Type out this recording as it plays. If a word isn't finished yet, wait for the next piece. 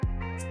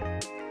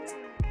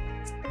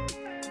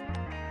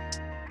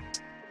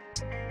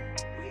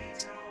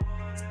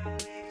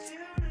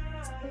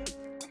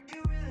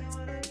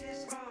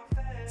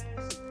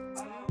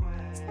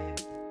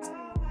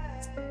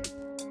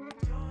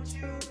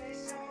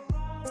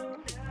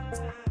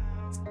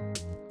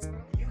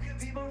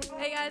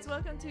guys,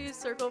 welcome to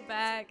Circle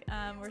Back.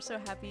 We're so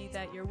happy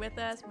that you're with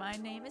us. My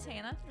name is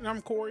Hannah. And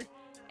I'm Corey.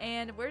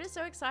 And we're just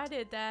so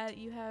excited that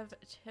you have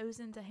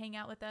chosen to hang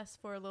out with us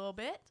for a little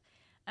bit.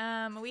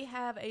 We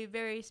have a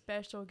very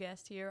special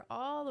guest here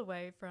all the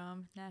way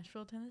from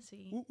Nashville,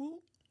 Tennessee. Ooh.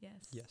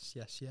 Yes.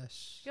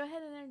 Go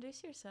ahead and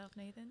introduce yourself,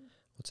 Nathan.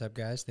 What's up,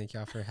 guys? Thank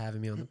y'all for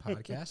having me on the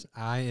podcast.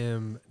 I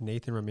am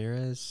Nathan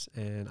Ramirez,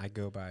 and I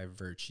go by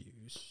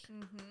Virtues.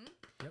 Mm-hmm.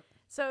 Yep.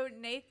 So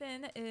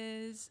Nathan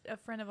is a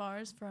friend of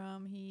ours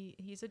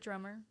he's a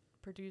drummer,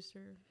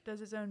 producer, does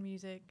his own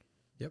music.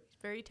 Yep.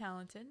 He's very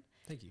talented.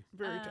 Thank you.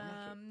 Very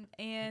talented.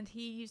 And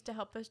he used to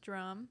help us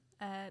drum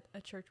at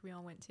a church we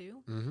all went to.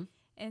 Mm-hmm.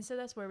 And so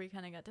that's where we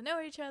kind of got to know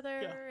each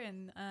other. Yeah.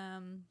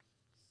 And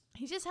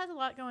he just has a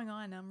lot going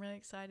on. I'm really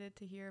excited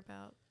to hear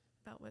about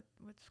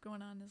what's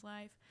going on in his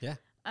life. Yeah.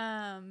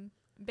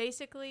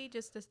 Basically,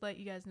 just to let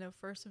you guys know,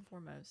 first and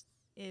foremost,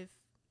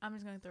 I'm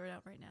just going to throw it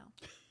out right now.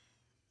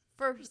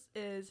 First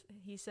is,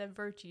 he said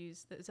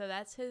Virtues. So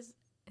that's his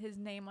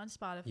name on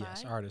Spotify.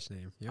 Yes, artist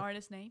name. Yep.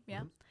 Artist name, yeah.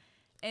 Mm-hmm.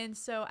 And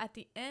so at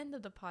the end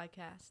of the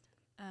podcast,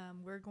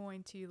 we're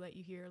going to let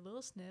you hear a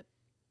little snip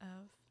of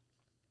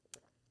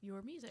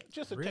your music.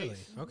 Just a Really?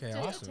 taste. Okay, Just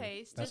a awesome.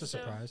 taste, That's a just so-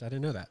 surprise. I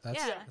didn't know that. That's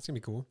Yeah. going to be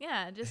cool.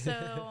 Yeah, just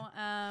so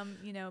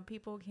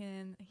people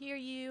can hear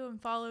you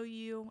and follow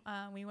you.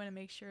 We want to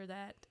make sure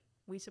that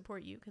we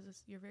support you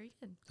because you're very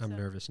good. I'm So,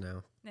 nervous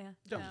now. Yeah.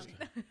 Don't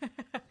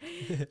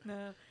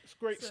No. It's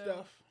great So-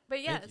 stuff.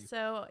 But yeah, Thank you.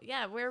 so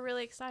yeah, we're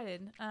really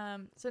excited.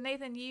 So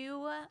Nathan,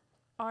 you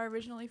are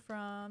originally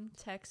from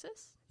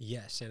Texas.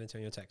 Yes, San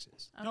Antonio,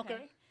 Texas.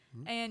 Okay.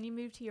 And you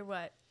moved here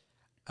what?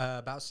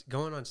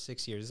 Going on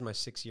 6 years. This is my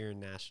sixth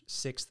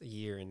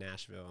year in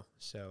Nashville.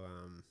 So,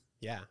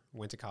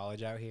 went to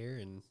college out here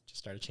and just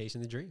started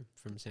chasing the dream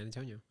from San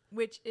Antonio.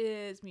 Which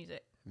is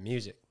music.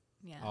 Music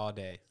Yeah. all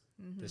day.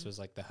 Mm-hmm. This was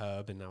like the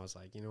hub, and I was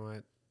like, you know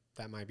what?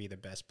 That might be the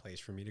best place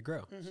for me to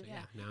grow. Mhm. So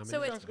Yeah. now I'm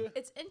So in it's Nashville.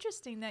 it's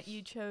interesting that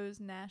you chose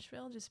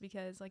Nashville just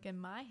because, like, in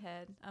my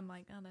head, I'm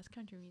like, oh, that's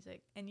country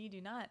music, and you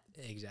do not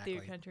Exactly.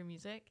 do country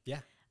music.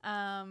 Yeah.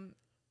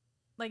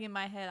 Like in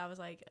my head, I was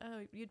like,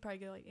 oh, you'd probably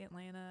go like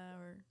Atlanta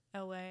or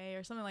LA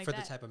or something like For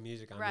that. the type of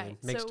music I'm Right. in.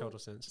 Makes So- total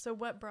sense. So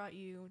what brought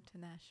you to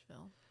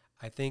Nashville?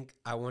 I think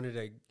I wanted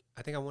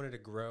to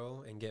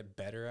grow and get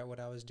better at what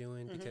I was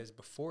doing Mhm. because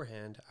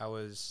beforehand I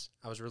was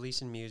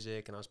releasing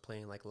music and I was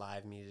playing like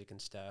live music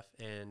and stuff,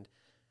 and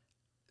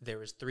there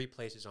was 3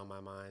 places on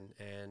my mind,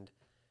 and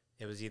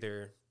it was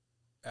either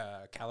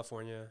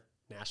California,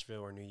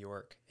 Nashville, or New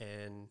York.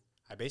 And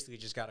I basically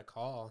just got a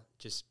call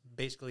just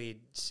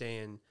basically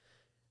saying,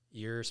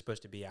 you're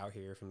supposed to be out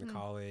here from the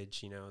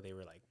college. You know, they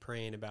were like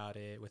praying about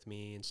it with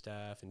me and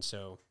stuff. And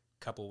so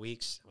a couple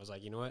weeks I was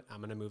like, you know what, I'm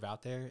going to move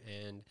out there.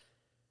 And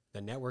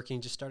the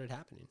networking just started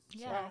happening.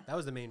 Yeah. Wow. That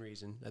was the main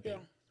reason, I think.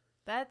 Yeah.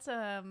 That's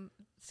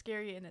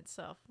scary in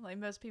itself. Like,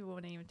 most people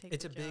wouldn't even take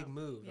It's the a big jump.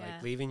 move. Yeah.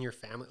 Like leaving your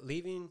family,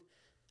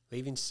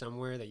 leaving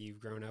somewhere that you've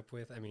grown up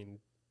with. I mean,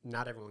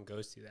 not everyone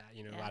goes through that.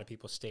 You know, Yeah. a lot of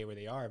people stay where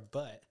they are.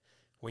 But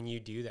when you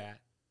do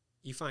that,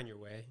 you find your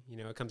way. You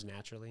know, it comes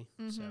naturally.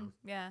 So, Mhm.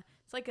 Yeah.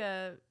 It's like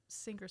a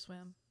sink or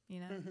swim, you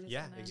know? Mhm. just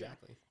yeah, kinda-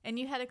 exactly. And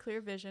you had a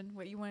clear vision,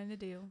 what you wanted to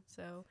do.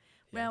 So,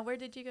 Yeah. well, where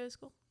did you go to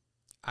school?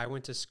 I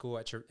went to school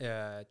at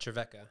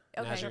Trevecca,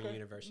 Okay. Nazarene Okay.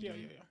 University.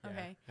 Yeah.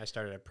 Okay. I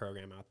started a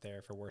program out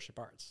there for worship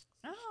arts.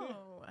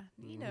 Oh,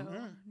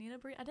 Nino.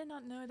 I did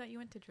not know that you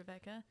went to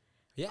Trevecca.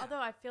 Yeah. Although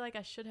I feel like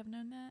I should have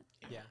known that.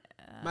 Yeah.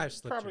 Uh, Might have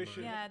slipped Probably your mind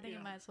should. yeah, I think Yeah.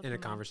 it might have slipped in a my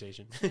mind.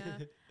 conversation.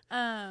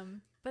 Yeah.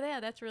 But yeah,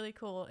 that's really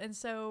cool. And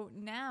so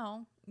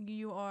now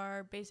you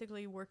are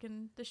basically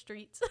working the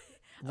streets.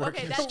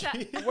 Working okay,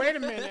 the that's Wait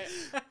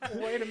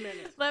a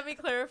minute. Let me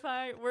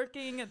clarify.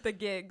 Working the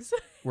gigs.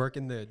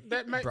 Working the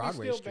That might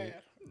Broadway be still Street.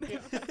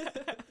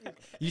 bad.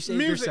 You saved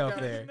Music, yourself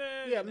guys.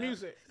 there. Yeah,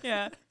 music.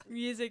 Yeah,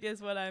 music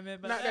is what I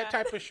meant. But Not that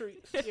type of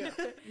streets. Yeah,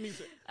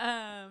 music.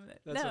 No,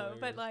 hilarious.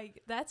 but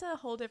like that's a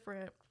whole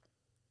different.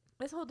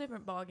 It's a whole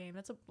different ball game.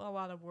 That's a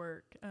lot of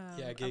work. Yeah,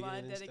 a lot gigging of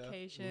and stuff.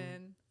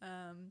 dedication.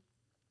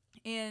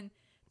 And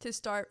to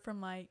start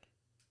from like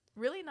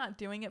really not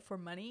doing it for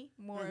money,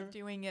 more of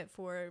doing it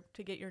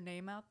to get your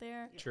name out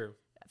there. True.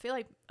 I feel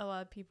like a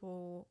lot of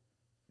people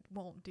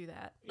won't do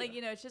that. Like,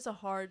 Yeah. it's just a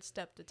hard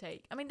step to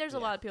take. I mean, there's a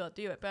Yeah. lot of people that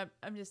do it, but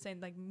I'm just saying,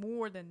 like,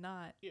 more than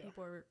not, Yeah.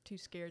 people are too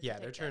scared Yeah, to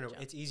they're take trying that to.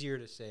 jump. It's easier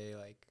to say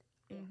like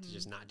to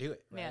just not do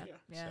it. Right? Yeah, Yeah.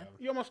 yeah. So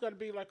You almost got to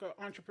be like an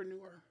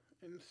entrepreneur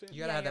in the sense. you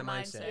gotta have your that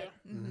mindset.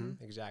 Yeah.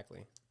 Mm-hmm.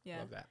 Exactly. Yeah.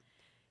 Love that.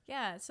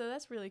 Yeah, so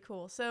that's really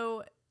cool.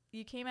 So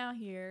you came out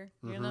here,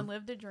 you're Mm-hmm. going to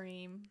live the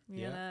dream,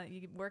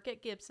 you work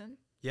at Gibson.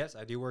 Yes,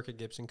 I do work at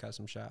Gibson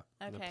Custom Shop.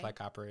 I'm a Okay. plec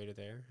operator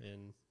there,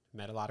 and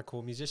met a lot of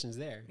cool musicians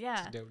there. Yeah.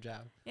 It's a dope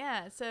job.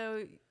 Yeah,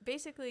 so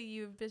basically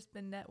you've just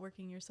been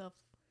networking yourself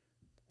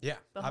Yeah,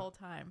 the I've whole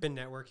time. been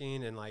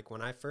networking, and like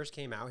when I first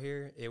came out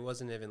here, it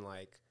wasn't even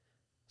like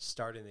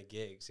starting the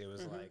gigs. It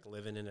was like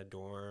living in a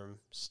dorm.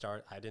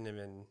 I didn't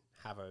even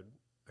have a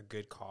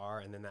good car,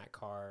 and then that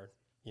car,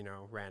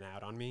 ran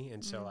out on me,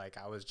 and so like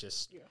I was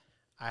just, Yeah.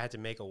 I had to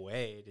make a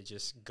way to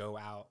just go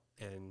out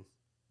and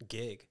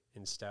gig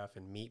and stuff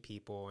and meet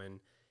people. And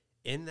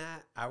in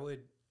that, I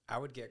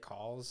would get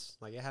calls.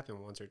 Like, it happened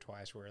once or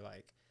twice where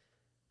like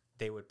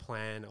they would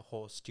plan a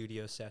whole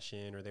studio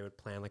session, or they would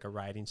plan like a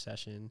writing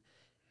session.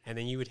 And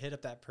then you would hit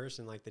up that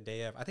person like the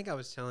day of. I think I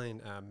was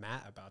telling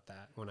Matt about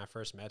that when I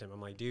first met him.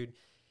 I'm like, dude,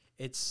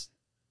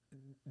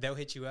 they'll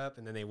hit you up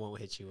and then they won't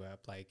hit you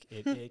up. Like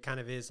it kind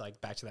of is like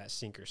back to that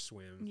sink or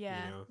swim,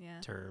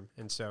 term.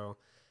 And so,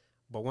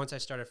 but once I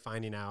started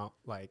finding out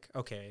like,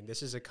 okay,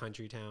 this is a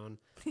country town.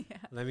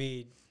 Let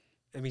me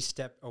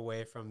step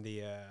away from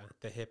the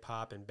hip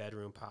hop and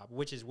bedroom pop,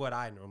 which is what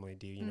I normally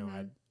do. You know,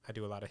 I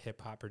do a lot of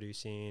hip hop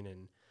producing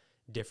and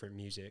different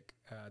music.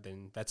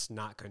 Then that's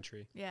not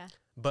country. Yeah.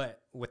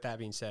 But with that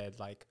being said,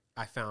 like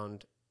I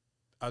found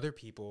other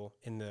people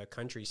in the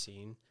country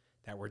scene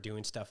that were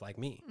doing stuff like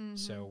me.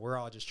 So we're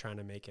all just trying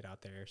to make it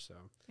out there. So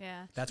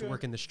that's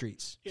working the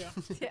streets.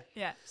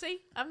 Yeah. See,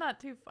 I'm not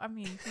too, I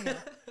mean, you know.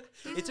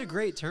 It's a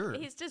great term.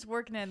 He's just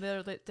working it a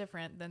little bit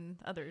different than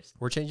others.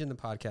 We're changing the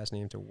podcast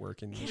name to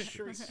Working the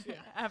Streets.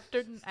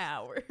 After an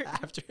hour.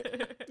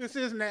 This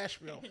is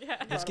Nashville.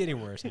 It's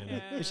getting worse,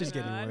 Hannah. It's just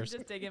getting worse. I'm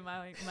just digging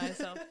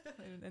myself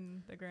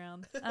in the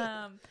ground.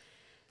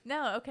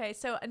 No, okay.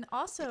 So, and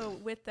also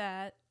with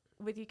that,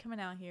 with you coming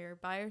out here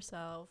by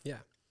yourself. Yeah.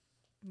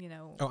 You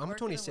know. Oh, I'm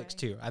 26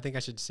 too. I think I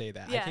should say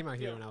that. I came out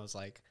here when I was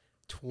like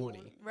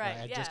 20. Right.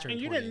 I just turned 20.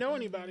 And you didn't know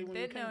anybody when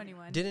Didn't know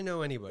anyone. Didn't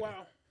know anybody.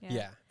 Wow.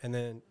 Yeah. And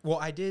then, well,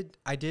 I did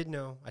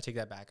know, I take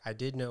that back. I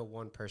did know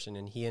one person,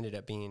 and he ended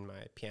up being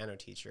my piano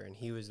teacher, and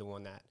he was the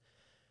one that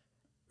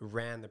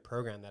ran the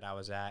program that I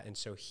was at. And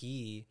so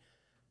he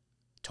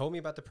told me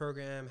about the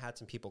program, had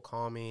some people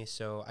call me.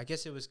 So I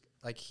guess it was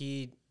like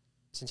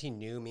since he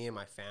knew me and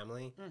my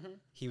family,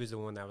 he was the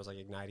one that was like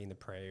igniting the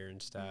prayer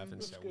and stuff.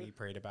 And so we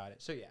prayed about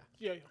it. So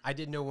yeah. I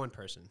did know one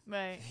person.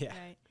 Right. Yeah.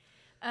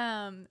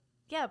 Right.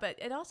 Yeah, but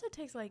it also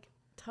takes like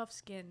tough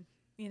skin,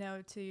 you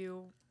know,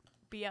 to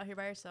be out here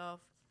by yourself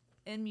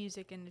in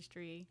music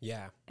industry.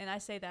 Yeah. And I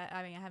say that,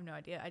 I mean, I have no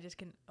idea. I just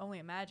can only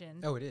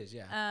imagine. Oh, it is.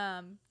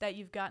 Yeah. That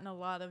you've gotten a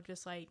lot of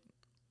just like,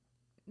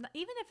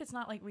 even if it's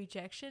not like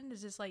rejection,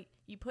 it's just like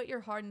you put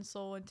your heart and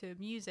soul into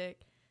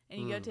music. And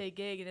you go to a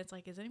gig, and it's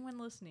like, is anyone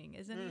listening?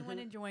 Is anyone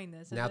enjoying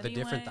this? Now the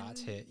different thoughts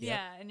hit.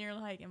 Yeah, and you're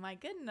like, am I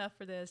good enough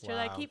for this? Should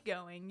I keep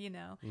going, you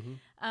know?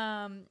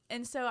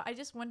 And so I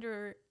just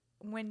wonder,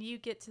 when you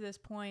get to this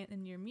point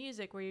in your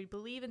music where you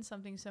believe in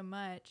something so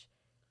much,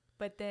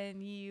 but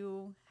then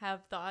you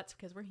have thoughts,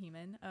 because we're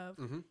human, of,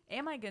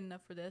 am I good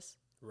enough for this?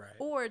 Right.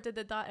 Or did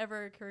the thought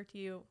ever occur to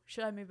you,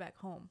 should I move back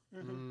home?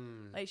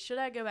 Like, should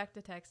I go back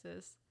to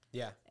Texas?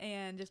 Yeah.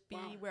 And just be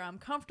where I'm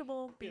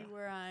comfortable,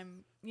 where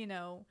I'm, you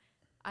know...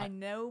 I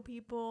know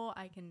people.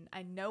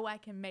 I know I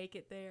can make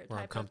it there. Where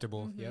I'm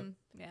comfortable. Yep.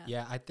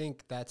 Yeah. I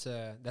think that's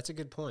a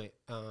good point.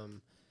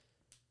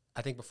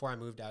 I think before I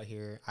moved out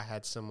here, I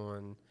had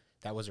someone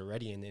that was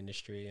already in the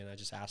industry, and I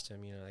just asked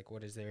him, you know, like,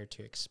 what is there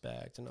to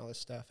expect and all this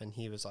stuff, and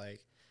he was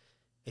like,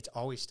 it's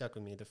always stuck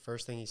with me. The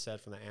first thing he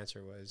said from the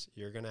answer was,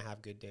 you're gonna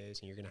have good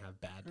days and you're gonna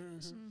have bad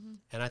days,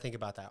 and I think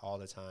about that all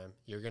the time.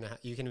 You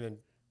can even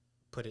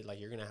put it like,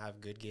 you're gonna have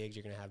good gigs,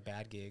 you're gonna have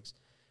bad gigs,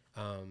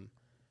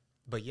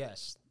 but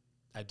yes.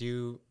 I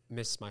do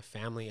miss my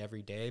family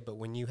every day, but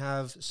when you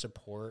have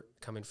support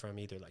coming from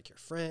either like your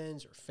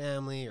friends or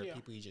family or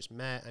people you just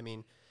met, I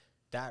mean,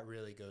 that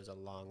really goes a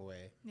long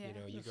way. Yeah, you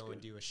know, you go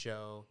and do a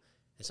show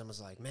and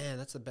someone's like, man,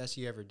 that's the best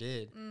you ever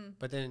did.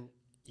 But then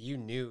you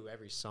knew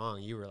every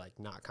song, you were like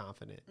not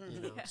confident, you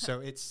know?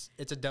 So it's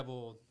a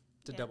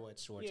double-edged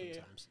sword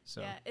sometimes. So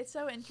yeah, it's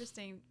so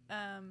interesting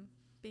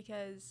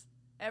because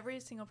every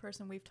single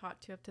person we've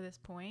talked to up to this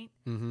point,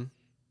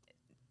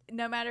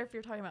 no matter if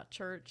you're talking about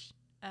church,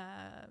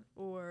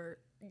 or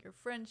your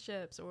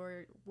friendships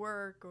or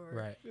work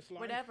or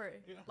whatever,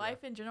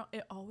 life in general,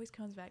 it always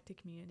comes back to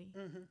community.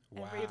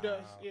 Wow. It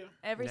does,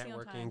 every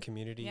single time. Networking,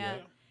 community,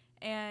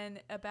 And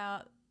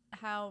about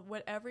how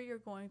whatever you're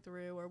going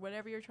through or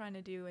whatever you're trying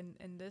to do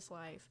in this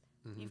life,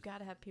 you've got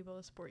to have people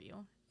to support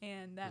you,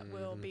 and that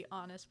will be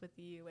honest with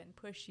you and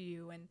push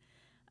you. And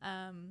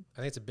I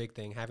think it's a big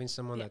thing, having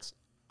someone that's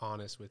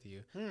honest with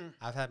you.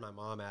 I've had my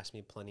mom ask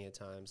me plenty of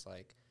times,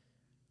 like,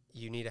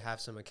 you need to have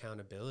some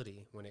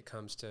accountability when it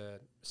comes to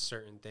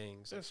certain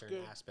things, like certain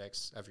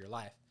aspects of your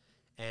life.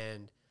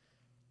 And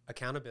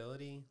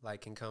accountability, like,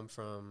 can come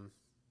from,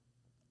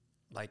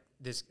 like,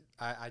 this.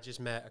 I just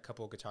met a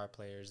couple of guitar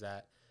players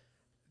that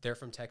they're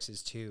from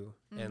Texas too.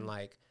 And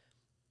like,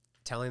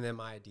 telling them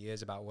my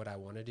ideas about what I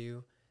want to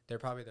do, they're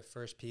probably the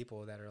first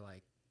people that are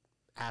like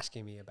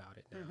asking me about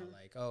it now.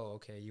 Like, oh,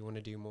 okay, you want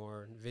to do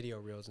more video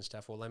reels and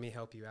stuff. Well, let me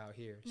help you out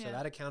here. So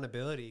that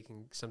accountability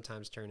can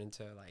sometimes turn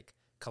into like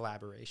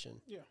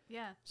collaboration.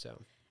 Yeah.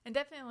 So, and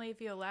definitely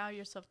if you allow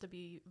yourself to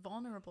be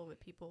vulnerable with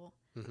people,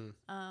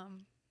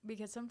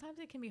 because sometimes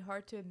it can be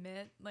hard to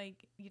admit,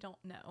 like, you don't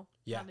know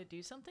how to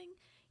do something,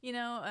 you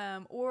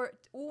know, or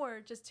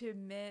just to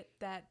admit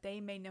that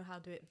they may know how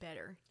to do it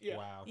better.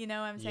 Wow. You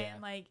know what I'm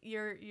saying? Like,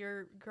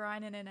 you're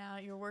grinding it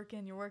out, you're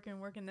working,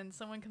 then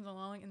someone comes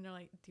along and they're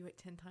like, do it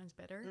 10 times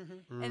better.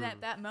 And at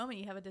that moment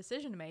you have a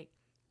decision to make.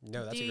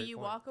 No, that's do a great you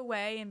point. walk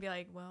away and be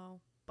like,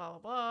 well, blah, blah,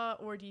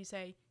 blah, or do you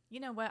say, you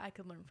know what, I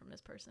could learn from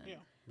this person. Yeah.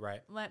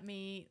 Right. Let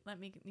me, let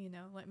me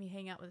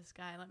hang out with this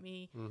guy. Let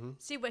me Mm-hmm.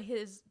 see what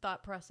his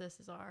thought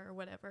processes are or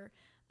whatever.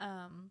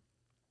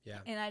 Yeah.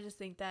 And I just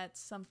think that's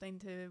something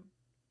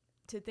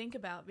to think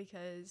about,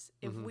 because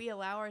if Mhm. we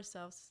allow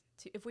ourselves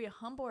to, if we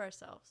humble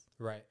ourselves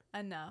Right.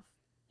 enough,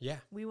 Yeah.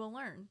 we will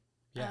learn.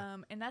 Yeah.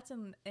 And that's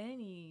in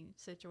any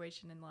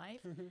situation in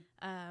life.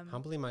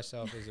 Humbling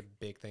myself is a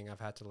big thing I've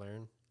had to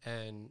learn.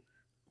 And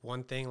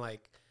one thing,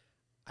 like,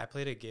 I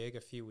played a gig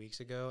a few weeks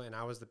ago and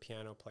I was the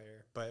piano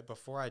player. But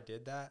before I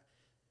did that,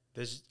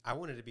 I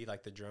wanted to be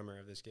like the drummer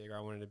of this gig, or I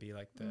wanted to be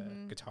like the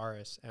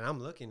guitarist. And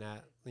I'm looking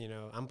at,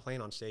 I'm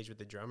playing on stage with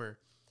the drummer.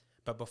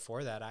 But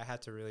before that, I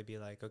had to really be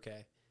like,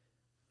 okay,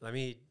 let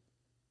me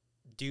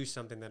do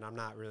something that I'm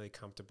not really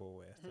comfortable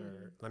with,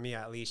 or let me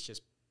at least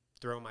just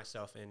throw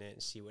myself in it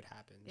and see what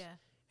happens. Yeah.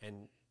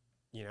 And,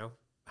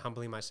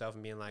 humbling myself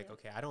and being like,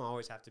 okay, I don't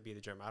always have to be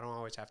the drummer. I don't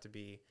always have to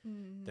be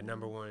the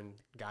number one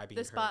guy being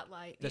The heard.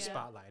 spotlight. The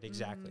spotlight,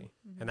 exactly.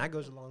 And that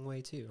goes a long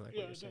way too, like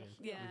what you're saying.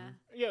 Yeah.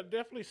 Yeah,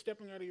 definitely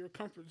stepping out of your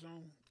comfort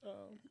zone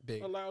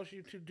Big. allows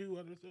you to do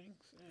other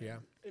things. And Yeah.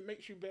 it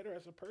makes you better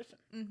as a person.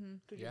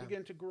 Because you Yeah.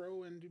 begin to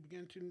grow and you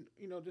begin to,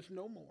 just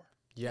know more.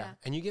 Yeah. Yeah.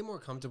 And you get more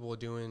comfortable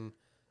doing,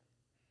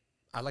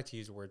 I like to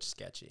use the word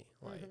sketchy.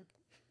 Like,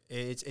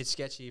 it's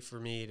sketchy for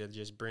me to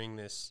just bring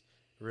this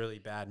really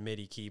bad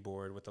MIDI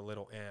keyboard with a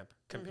little amp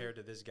compared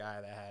to this guy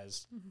that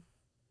has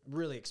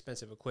really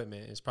expensive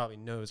equipment and probably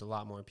knows a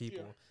lot more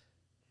people. Yeah.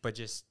 But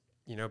just,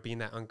 being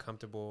that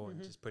uncomfortable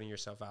and just putting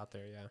yourself out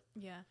there. Yeah.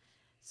 Yeah.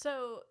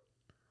 So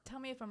tell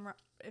me if I'm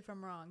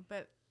wrong,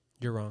 but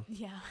You're wrong.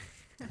 yeah,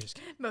 I'm just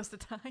kidding. most of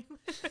the time.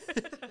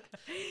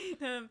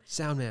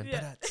 Sound man.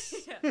 Yeah. But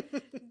Yeah.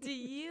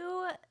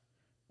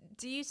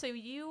 Do you so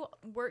you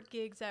work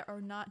gigs that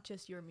are not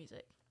just your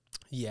music?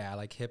 yeah,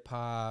 like hip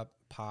hop,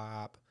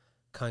 pop,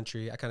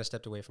 country. I kind of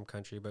stepped away from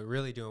country, but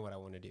really doing what I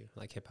want to do,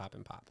 like hip hop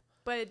and pop.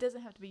 But it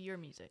doesn't have to be your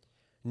music.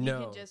 No.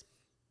 You can just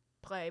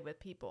play with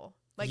people.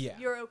 Like, Yeah.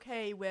 you're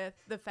okay with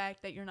the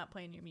fact that you're not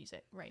playing your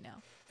music right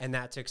now. And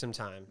that took some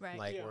time. Right.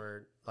 Like, Yeah.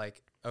 we're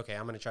like, okay,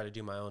 I'm going to try to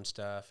do my own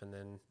stuff. And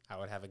then I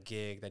would have a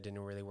gig that didn't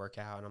really work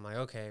out. And I'm like,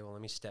 okay, well,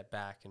 let me step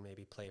back and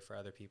maybe play for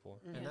other people.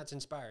 And that's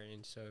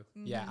inspiring. So,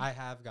 yeah, I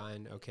have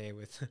gotten okay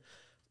with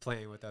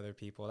playing with other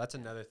people. That's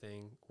another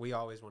thing. We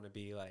always want to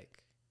be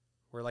like,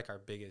 we're like our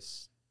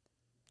biggest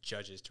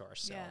judges to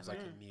ourselves, like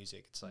in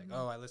music. It's like,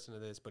 oh, I listen to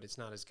this, but it's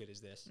not as good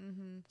as this.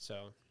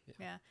 So, yeah.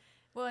 Yeah.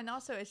 Well, and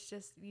also it's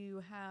just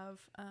you have,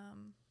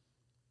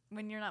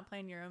 when you're not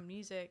playing your own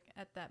music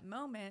at that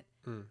moment,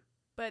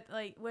 but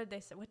like, what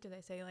do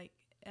they say? Like,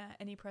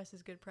 any press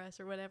is good press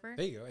or whatever.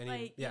 There you go.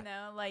 Like,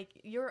 like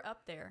you're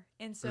up there.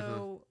 And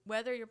so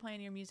whether you're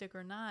playing your music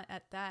or not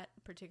at that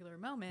particular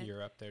moment,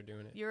 You're up there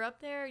doing it. you're up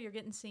there, you're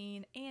getting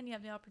seen, and you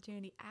have the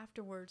opportunity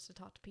afterwards to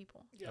talk to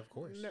people. Yeah. Of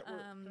course.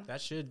 Network.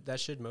 That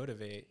should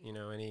motivate,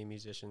 any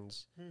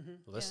musicians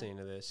listening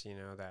to this,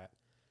 that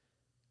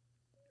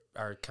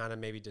are kind of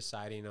maybe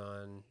deciding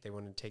on they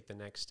want to take the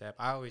next step.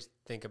 I always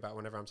think about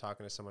whenever I'm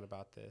talking to someone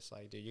about this,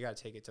 like, dude, you got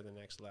to take it to the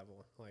next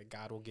level. Like,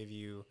 God will give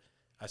you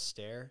a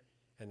stair,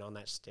 and on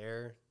that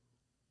stair,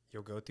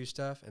 you'll go through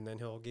stuff, and then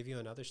he'll give you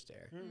another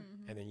stair.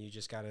 And then you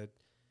just got to,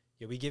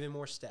 you'll be given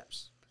more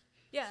steps.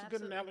 Yeah, It's a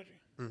good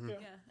absolutely. analogy.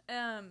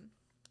 Yeah.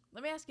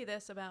 Let me ask you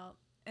this about,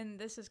 and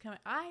this is coming,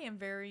 I am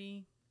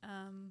very,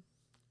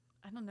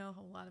 I don't know a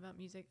whole lot about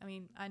music. I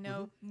mean, I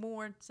know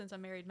more since I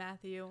married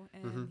Matthew,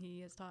 and he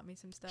has taught me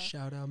some stuff.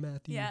 Shout out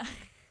Matthew. Yeah.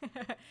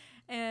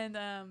 And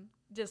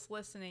just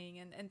listening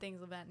and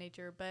things of that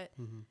nature. But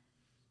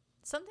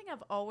something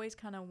I've always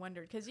kind of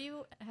wondered, because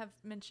you have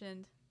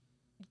mentioned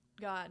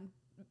God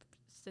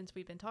since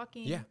we've been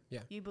talking. Yeah, yeah.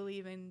 You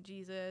believe in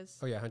Jesus.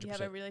 Oh, yeah, 100%. You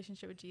have a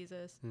relationship with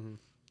Jesus.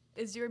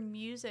 Is your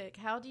music,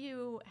 how do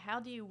you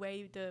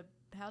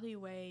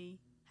weigh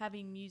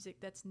having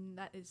music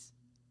that is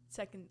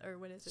second, or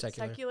what is it?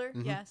 Secular.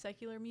 Yeah,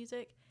 secular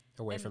music.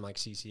 Away And- from like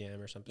CCM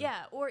or something.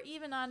 Yeah, or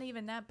even not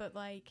even that, but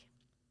like,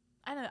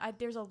 I don't know.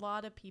 There's a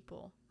lot of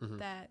people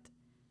that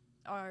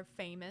are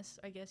famous,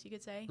 I guess you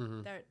could say,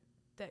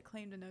 that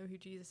claim to know who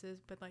Jesus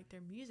is, but like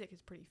their music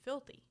is pretty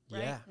filthy,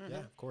 right? Yeah, yeah,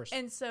 of course.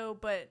 And so,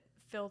 but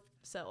filth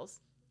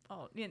sells.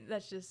 Oh,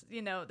 that's just,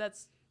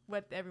 that's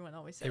what everyone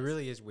always says. It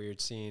really is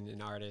weird seeing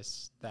an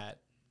artist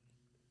that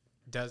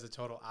does the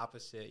total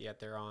opposite, yet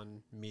they're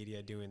on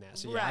media doing that.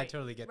 So yeah, I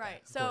totally get that.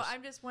 Right. Of So course.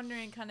 I'm just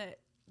wondering kind of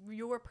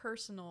your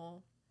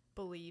personal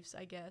beliefs,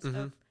 I guess,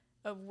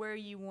 of where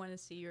you want to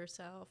see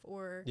yourself,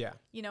 or, Yeah.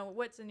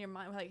 What's in your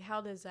mind. Like,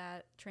 how does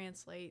that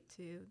translate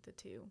to the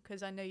two?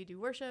 Because I know you do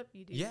worship,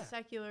 you do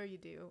secular, you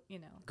do,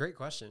 Great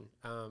question.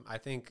 I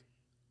think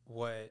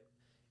what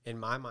in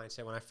my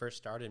mindset when I first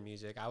started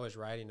music, I was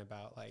writing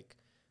about like,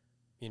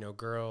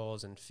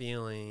 girls and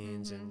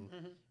feelings and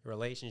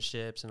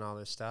relationships and all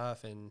this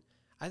stuff. And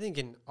I think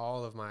in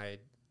all of my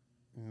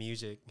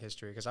music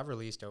history, because I've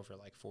released over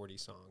like 40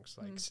 songs,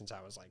 like since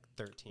I was like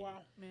 13. Wow.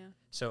 Yeah.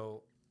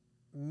 So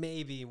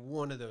maybe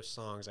one of those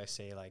songs I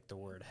say like the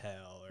word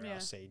hell, or Yeah. I'll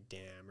say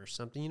damn or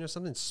something, you know,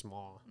 something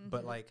small.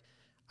 But like,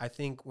 I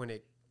think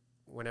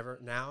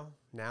now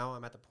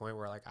I'm at the point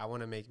where like I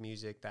want to make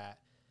music that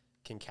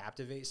can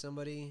captivate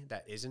somebody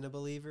that isn't a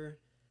believer,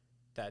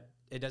 that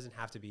it doesn't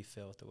have to be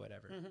filth or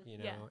whatever, you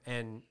know, Yeah.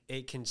 and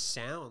it can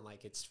sound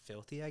like it's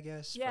filthy, I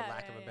guess, Yeah, for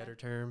lack of a yeah. better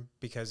term,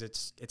 because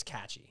it's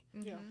catchy.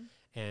 Yeah.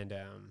 And,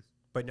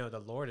 but no, the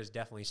Lord has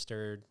definitely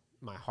stirred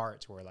my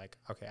heart to where like,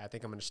 okay, I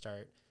think I'm going to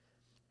start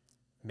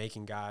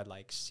making God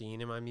like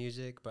seen in my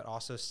music, but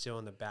also still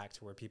in the back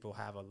to where people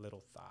have a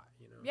little thought,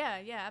 you know?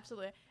 Yeah,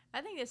 absolutely.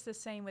 I think it's the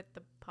same with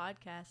the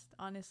podcast,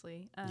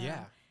 honestly.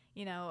 Yeah.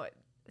 You know,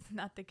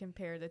 not to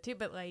compare the two,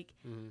 but like,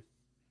 Mm-hmm.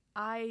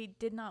 I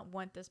did not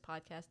want this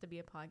podcast to be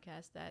a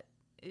podcast that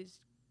is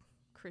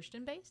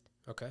Christian based,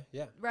 Okay.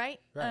 Yeah. right?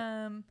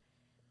 Right.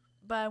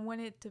 But I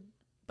wanted to,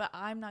 but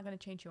I'm not going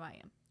to change who I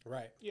am,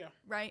 Right. Yeah.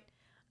 right?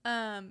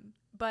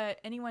 But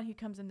anyone who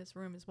comes in this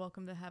room is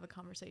welcome to have a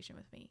conversation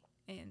with me.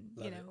 And,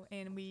 Love you know,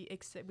 and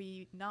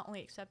we not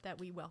only accept that,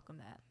 we welcome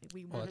that.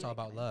 Well, it's all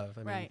about love. I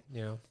mean, Right.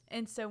 you know,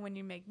 And so when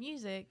you make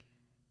music,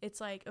 it's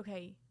like,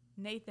 okay,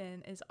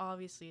 Nathan is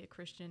obviously a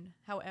Christian.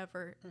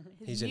 However,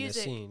 his he's in the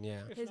music, scene.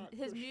 Yeah. It's his not his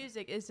Christian.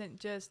 music isn't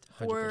just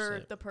for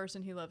 100%. the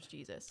person who loves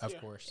Jesus. Of Yeah.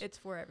 course. It's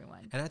for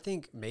everyone. And I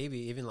think maybe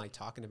even like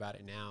talking about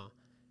it now,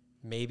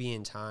 maybe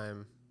in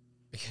time,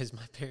 because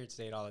my parents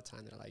say it all the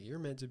time. They're like, you're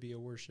meant to be a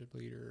worship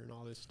leader and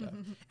all this stuff.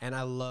 And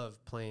I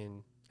love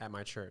playing at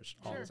my church.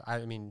 All Sure. this.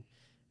 I mean,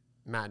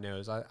 Matt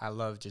knows I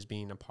love just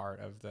being a part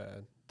of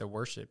the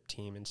worship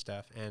team and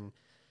stuff. And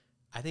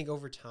I think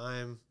over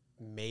time,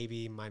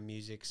 maybe my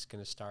music's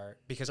going to start,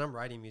 because I'm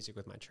writing music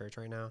with my church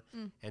right now.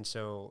 And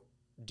so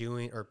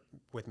or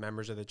with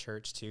members of the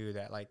church too,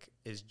 that like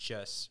is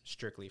just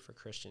strictly for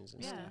Christians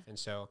and Yeah. stuff. And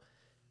so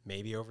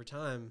maybe over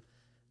time,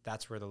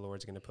 that's where the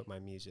Lord's going to put my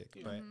music.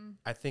 Yeah. But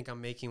I think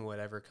I'm making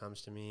whatever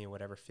comes to me and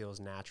whatever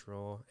feels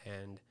natural,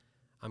 and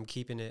I'm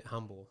keeping it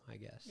humble, I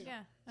guess.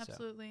 Yeah,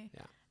 absolutely.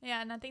 yeah.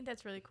 Yeah, and I think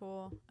that's really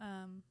cool.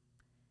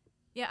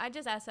 Yeah, I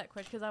just asked that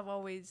question because I've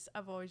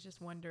always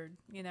just wondered,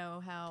 you know,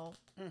 how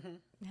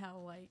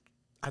like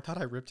I thought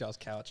I ripped y'all's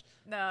couch.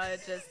 no,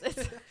 it's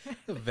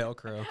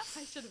Velcro.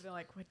 I should have been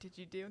like, what did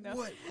you do? No.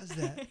 What was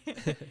that?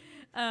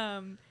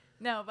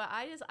 No, but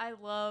I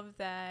love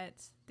that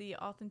the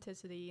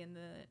authenticity and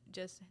the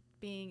just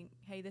being,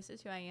 hey, this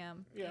is who I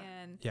am. Yeah.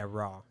 And Yeah,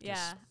 raw. yeah,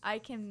 Just- I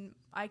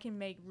can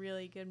make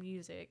really good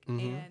music Mhm.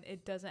 and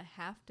it doesn't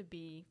have to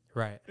be,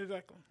 right.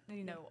 Exactly.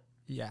 you know,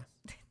 Yeah.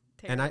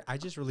 And I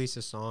just released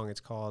a song. It's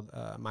called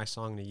My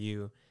Song to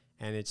You.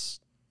 And it's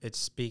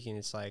speaking.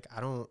 It's like,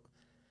 I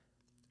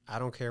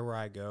don't care where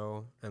I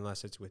go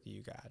unless it's with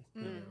you, God.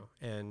 You know?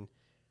 And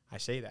I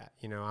say that,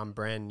 you know, I'm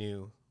brand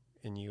new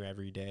in you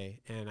every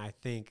day. And I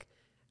think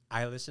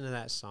I listen to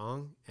that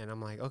song and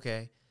I'm like,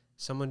 okay,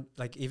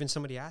 even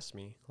somebody asked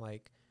me,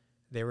 like,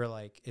 they were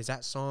like, is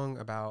that song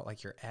about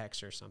like your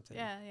ex or something?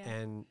 Yeah.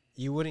 And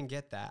you wouldn't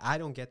get that. I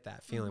don't get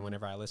that feeling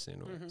whenever I listen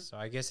to it. So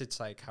I guess it's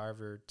like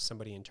however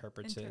somebody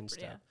interprets it and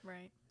stuff. Yeah,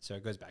 right. So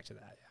it goes back to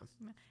that.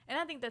 Yeah. And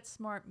I think that's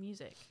smart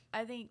music.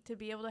 I think to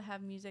be able to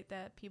have music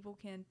that people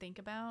can think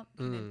about,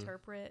 can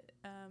interpret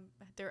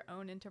their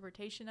own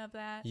interpretation of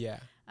that. Yeah.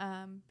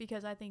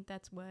 Because I think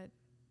that's what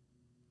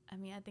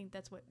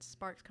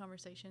sparks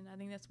conversation. I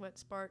think that's what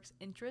sparks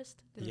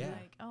interest. To be Yeah.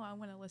 like, oh, I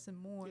want to listen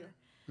more. Yeah.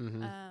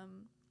 Mm-hmm.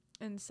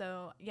 And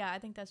so, yeah, I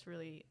think that's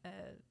really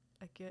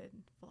a good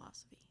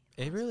philosophy.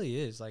 It really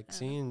is like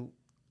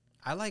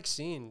I like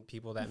seeing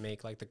people that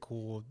make like the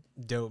cool,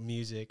 dope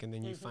music, and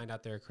then you find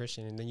out they're a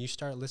Christian, and then you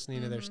start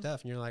listening to their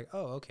stuff, and you're like,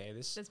 oh, okay,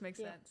 this makes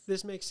sense.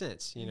 this makes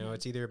sense. You know,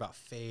 it's either about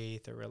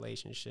faith or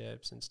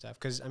relationships and stuff.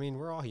 Because I mean,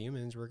 we're all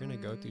humans. We're gonna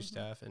go through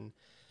stuff, and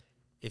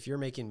if you're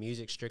making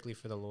music strictly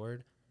for the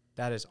Lord,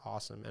 that is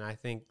awesome. And I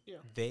think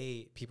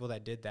people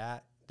that did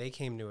that, they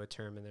came to a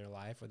term in their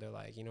life where they're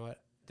like, you know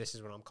what, this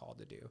is what I'm called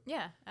to do.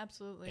 Yeah,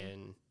 absolutely.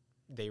 And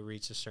they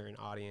reach a certain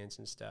audience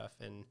and stuff.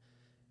 And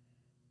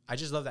I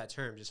just love that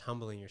term, just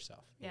humbling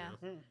yourself. You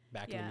know,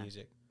 back into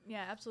music.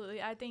 Yeah,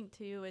 absolutely. I think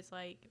too, it's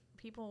like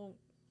people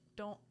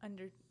don't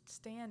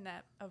understand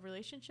that a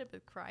relationship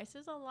with Christ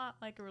is a lot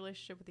like a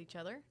relationship with each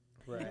other.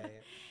 Right.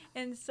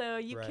 And so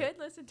you could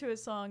listen to a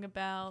song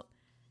about,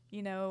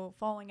 you know,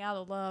 falling out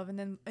of love and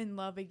then in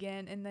love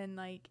again. And then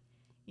like,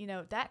 you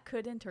know, that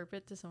could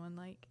interpret to someone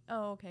like,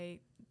 oh, okay,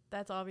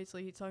 that's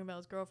obviously he's talking about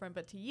his girlfriend.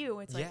 But to you,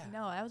 it's like,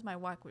 no, that was my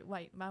walk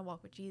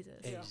with Jesus.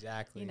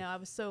 Exactly. You know, I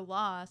was so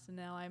lost and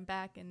now I'm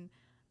back and,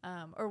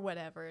 or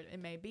whatever it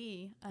may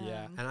be.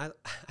 Yeah. And I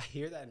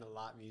hear that in a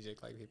lot of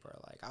music. Like people are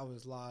like, I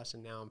was lost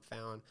and now I'm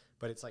found,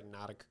 but it's like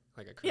not a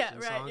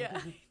Christian song. Yeah.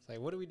 It's like,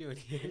 what are we doing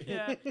here?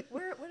 Yeah.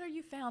 What are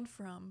you found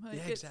from? Like,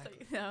 Yeah, exactly.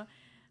 Like, you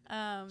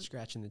know,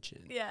 Scratching the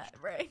chin. yeah,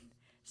 right.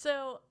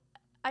 So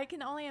I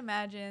can only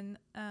imagine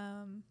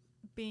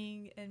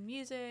being in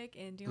music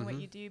and doing what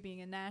you do, being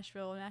in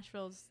Nashville.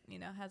 Nashville's, you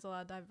know, has a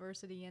lot of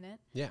diversity in it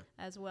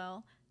as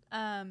well.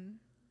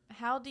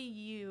 How do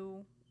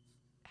you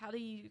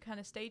kind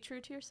of stay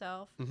true to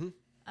yourself,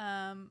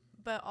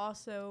 but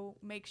also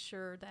make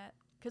sure that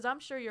because I'm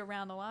sure you're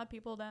around a lot of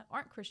people that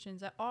aren't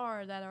Christians that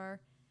are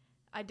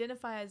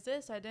identify as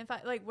this, identify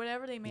like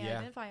whatever they may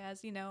identify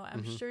as. You know,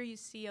 I'm sure you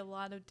see a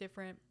lot of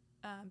different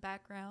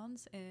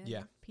backgrounds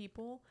and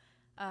people.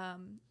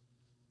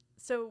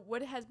 So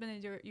what has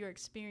been your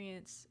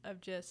experience of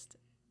just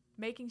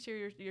making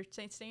sure you're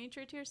staying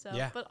true to yourself,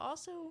 but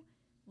also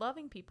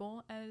loving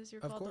people as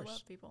you're called to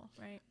love people,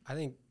 right? I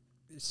think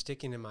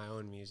sticking to my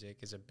own music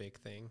is a big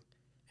thing,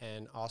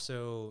 and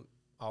also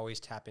always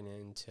tapping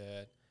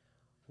into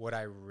what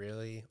I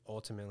really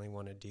ultimately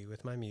want to do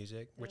with my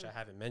music, which I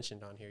haven't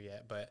mentioned on here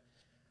yet, but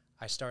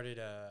I started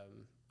a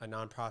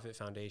nonprofit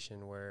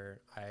foundation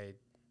where I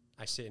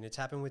sit, and it's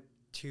happened with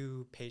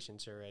 2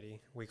 patients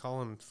already. We call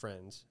them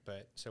friends,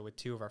 but so with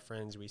 2 of our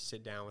friends, we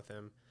sit down with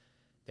them.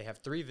 They have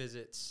 3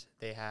 visits.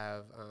 They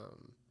have,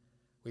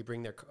 we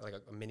bring their like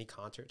a mini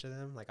concert to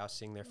them. Like I'll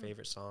sing their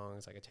favorite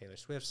songs, like a Taylor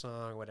Swift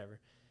song, whatever.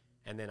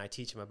 And then I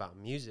teach them about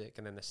music.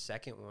 And then the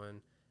second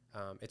one,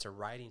 it's a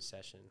writing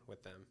session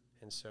with them.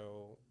 And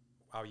so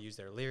I'll use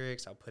their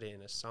lyrics. I'll put it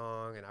in a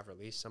song, and I've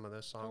released some of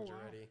those songs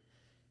already.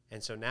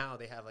 And so now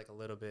they have like a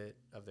little bit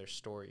of their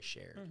story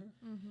shared.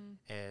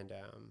 And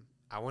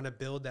I want to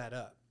build that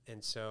up.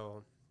 And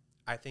so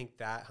I think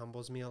that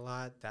humbles me a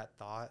lot, that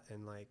thought.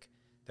 And like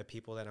the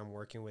people that I'm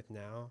working with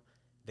now,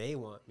 they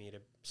want me to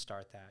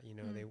start that, you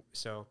know.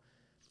 So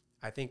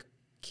I think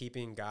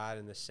keeping God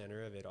in the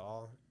center of it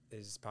all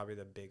is probably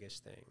the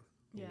biggest thing,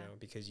 you know,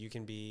 because you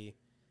can be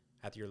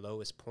at your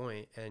lowest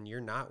point and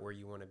you're not where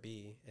you want to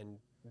be. And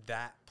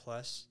that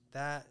plus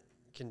that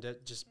can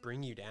just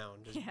bring you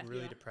down, just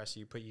really depress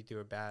you, put you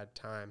through a bad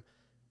time.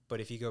 But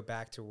if you go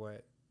back to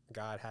what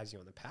God has you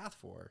on the path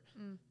for,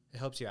 it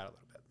helps you out a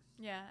little bit.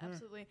 Yeah,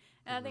 absolutely.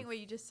 And I think what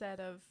you just said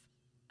of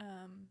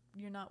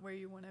you're not where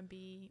you want to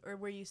be or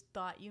where you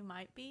thought you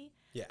might be.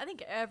 Yeah. I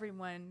think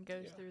everyone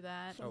goes through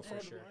that. Oh, for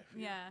sure.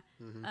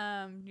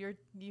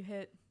 You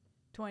hit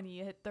 20,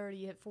 you hit 30,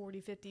 you hit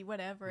 40, 50,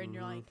 whatever, and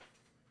you're like,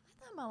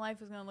 I thought my life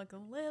was going to look a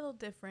little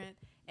different.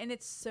 And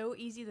it's so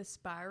easy to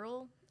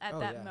spiral at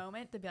that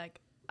moment to be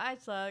like, I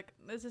suck.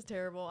 This is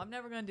terrible. I'm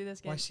never going to do this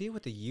again. Well, I see it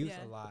with the youth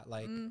a lot.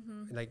 Like,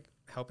 like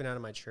helping out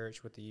in my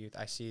church with the youth,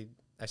 I see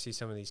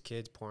some of these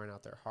kids pouring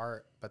out their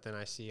heart, but then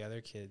I see other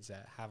kids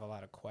that have a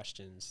lot of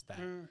questions that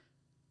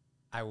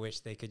I wish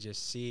they could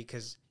just see,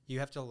 because you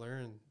have to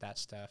learn that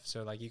stuff.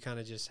 So like you kind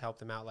of just help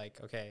them out, like,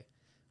 okay,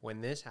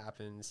 when this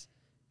happens,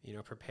 you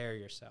know, prepare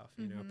yourself,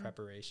 you know,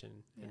 preparation.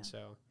 And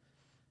so,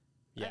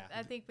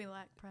 I think we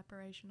lack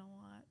preparation a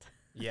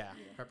lot.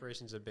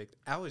 Preparation's a big,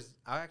 I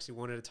actually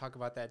wanted to talk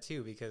about that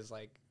too, because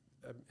like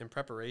in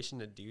preparation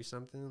to do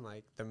something,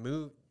 like the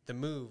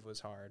move was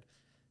hard.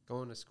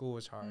 Going to school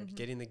was hard.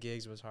 Getting the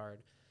gigs was hard.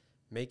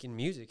 Making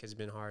music has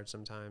been hard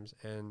sometimes.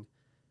 And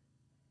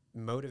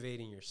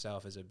motivating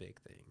yourself is a big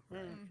thing,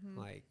 right?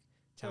 Like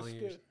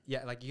telling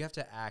like you have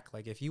to act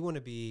like if you want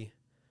to be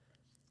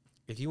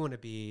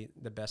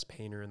the best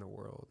painter in the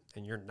world,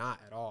 and you're not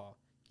at all,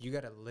 you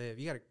got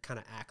to kind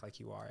of act like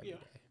you are every day.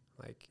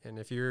 Like, and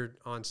if you're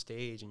on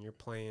stage and you're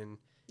playing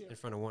in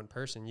front of one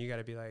person, you got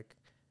to be like,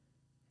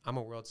 I'm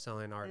a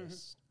world-selling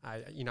artist.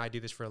 I do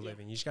this for a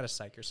living. You just got to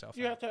psych yourself out.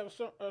 You have to have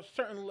a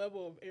certain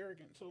level of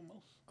arrogance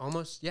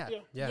almost. Yeah.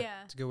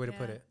 It's a good way to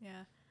put it. Yeah.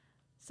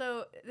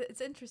 So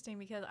it's interesting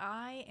because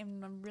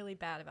I'm really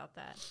bad about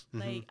that.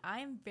 Like,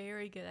 I'm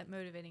very good at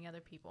motivating other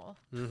people.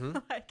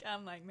 Like,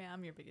 I'm like, man,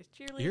 I'm your biggest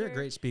cheerleader. You're a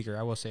great speaker.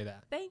 I will say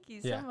that. Thank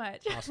you so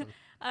much. Awesome.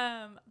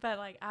 But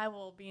like, I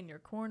will be in your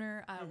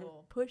corner. I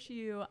will push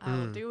you. I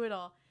will do it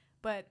all.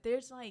 But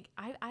there's like,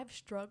 I've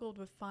struggled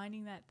with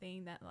finding that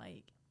thing that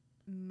like,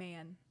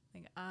 man,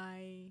 like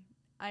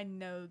I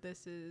know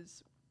this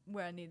is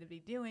where I need to be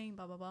doing,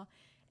 blah, blah, blah.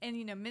 And,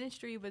 you know,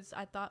 ministry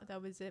I thought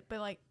that was it. But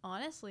like,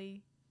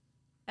 honestly,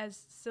 as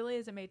silly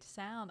as it may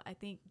sound, I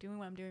think doing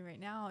what I'm doing right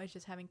now is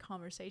just having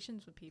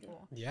conversations with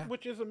people. Yeah.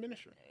 Which is a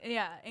ministry.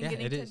 Yeah. And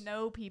getting to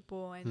know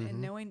people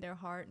and knowing their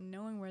heart and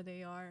knowing where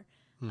they are.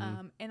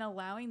 And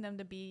allowing them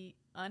to be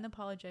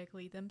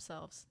unapologetically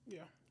themselves.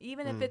 Yeah.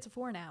 Even if it's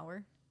for an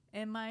hour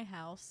in my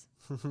house.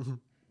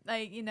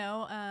 Like, you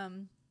know,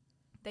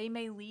 they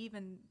may leave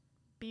and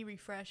be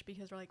refreshed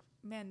because they're like,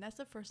 man, that's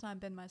the first time I've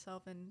been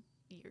myself in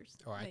years.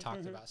 Or like, I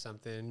talked about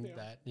something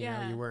that, you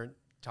know, you weren't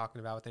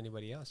talking about with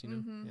anybody else, you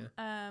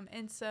know?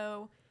 And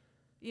so,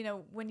 you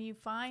know, when you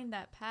find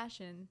that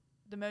passion,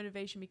 the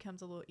motivation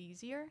becomes a little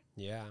easier.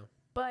 Yeah.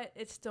 But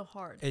it's still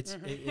hard. It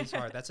is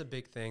hard. That's a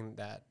big thing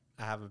that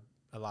I have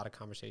a lot of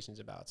conversations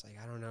about. It's like,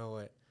 I don't know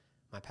what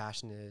my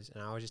passion is.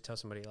 And I always just tell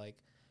somebody, like,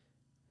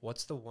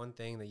 what's the one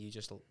thing that you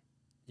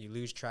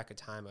lose track of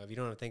time of? You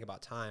don't have to think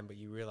about time, but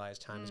you realize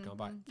time is going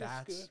by.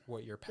 That's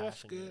what your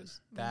passion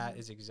is. That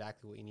is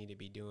exactly what you need to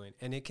be doing.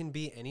 And it can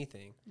be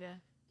anything. Yeah.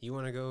 You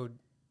want to go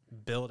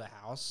build a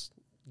house,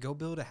 go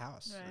build a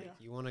house. Right. Like,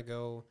 you want to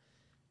go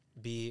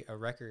be a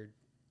record,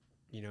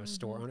 you know,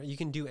 store owner. You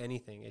can do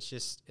anything.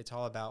 It's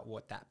all about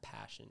what that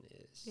passion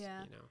is.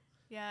 Yeah. You know?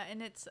 Yeah.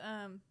 And it's,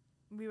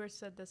 we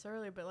said this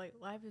earlier, but like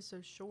life is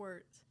so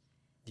short.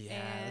 Yeah.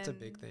 And, that's a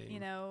big thing. You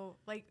know,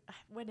 like,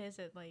 what is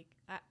it? Like,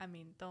 I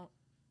mean, don't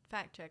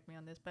fact check me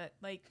on this, but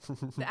like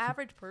the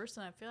average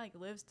person, I feel like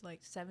lives to like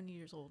 70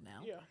 years old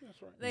now. Yeah,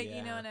 that's right. Like,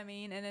 you know what I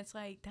mean? And it's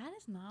like, that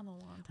is not a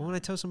long time. Well, when I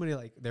tell somebody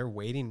like they're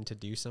waiting to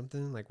do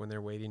something, like when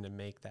they're waiting to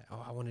make that,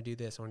 oh, I want to do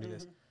this, I want to do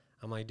this.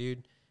 I'm like,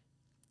 dude,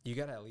 you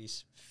got at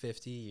least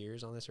 50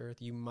 years on this earth.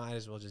 You might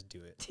as well just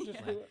do it. Just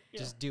Yeah. do it. Yeah.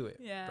 Just do it,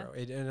 Yeah. bro.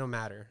 It don't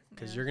matter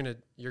because Yeah.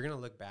 you're gonna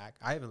look back.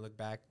 I haven't looked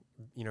back,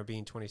 you know,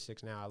 being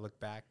 26 now. I look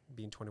back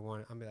being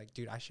 21. I'm like,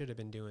 dude, I should have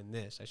been doing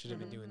this. I should have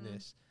been doing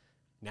this.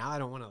 Now I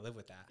don't want to live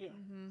with that. Yeah.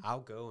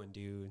 I'll go and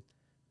do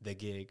the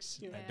gigs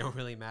Yeah. that don't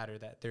really matter,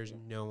 that there's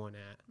no one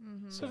at.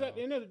 Because at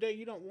the end of the day,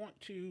 you don't want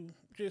to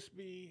just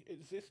be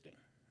existing.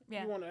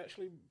 Yeah. You want to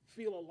actually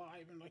feel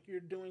alive and like you're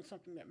doing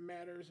something that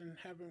matters and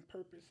having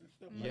purpose and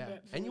stuff like Yeah,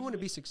 that. So and you it's want to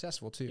like- be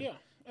successful too. Yeah,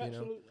 you know?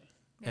 absolutely.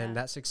 Yeah. And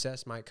that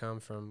success might come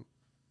from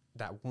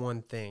that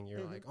one thing.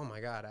 You're like, oh my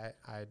God,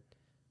 I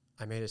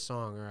made a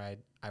song, or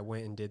I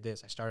went and did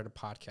this. I started a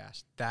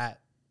podcast.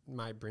 That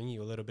might bring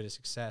you a little bit of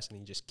success, and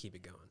then you just keep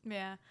it going.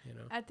 Yeah. You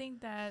know? I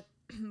think that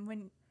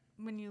when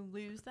you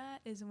lose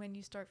that is when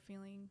you start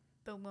feeling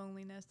the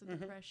loneliness, the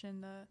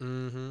depression, the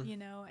Mm-hmm. you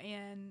know,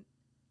 and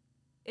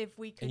if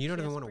we could And you don't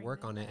even just want to bring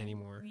work that on it back.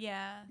 anymore.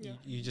 Yeah.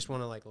 You just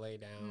want to like lay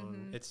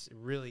down. It's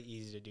really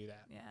easy to do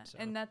that. Yeah. So,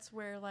 And that's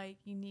where like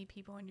you need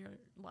people in your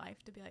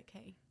life to be like,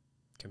 hey,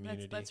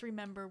 community. let's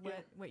remember Yeah.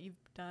 what you've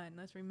done.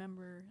 Let's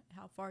remember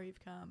how far you've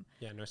come.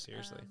 Yeah, no,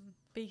 seriously.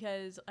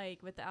 Because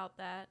like without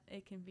that,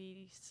 it can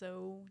be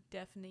so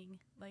deafening.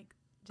 Like,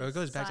 So it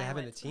goes back to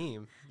having a silence.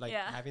 team. Like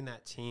Yeah. having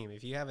that team.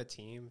 If you have a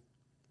team,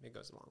 it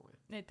goes a long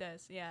way. It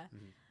does, yeah.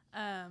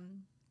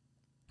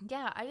 Mm-hmm.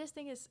 Yeah, I just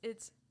think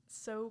it's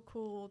so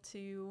cool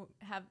to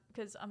have,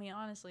 because I mean,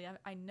 honestly,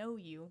 I know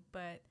you,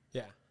 but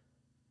Yeah.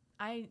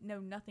 I know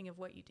nothing of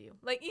what you do.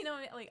 Like, you know,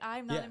 like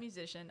I'm not Yeah. a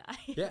musician. I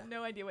Yeah. have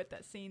no idea what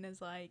that scene is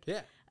like.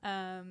 Yeah.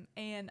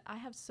 And I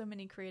have so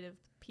many creative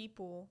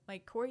people.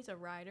 Like Corey's a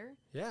writer.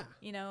 Yeah.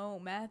 You know,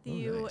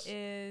 Matthew nice.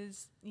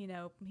 is, you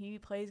know, he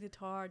plays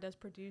guitar, does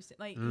producing,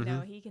 like, you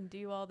know, he can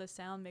do all the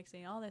sound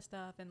mixing, all this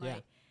stuff. And Yeah.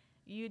 like,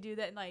 you do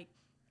that, like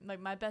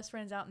my best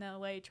friend's out in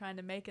LA trying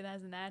to make it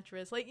as an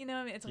actress. Like, you know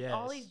what I mean? It's like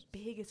all Yes. these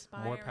big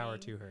aspiring. More power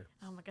to her.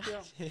 Oh my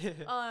gosh.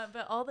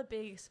 But all the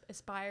big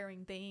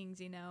aspiring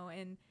things, you know,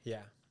 and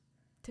Yeah.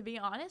 to be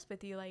honest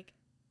with you, like,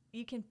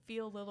 you can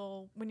feel a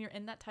little, when you're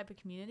in that type of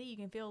community, you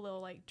can feel a little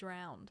like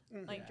drowned,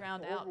 like Yeah.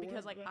 drowned out,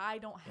 because like I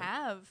don't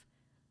have,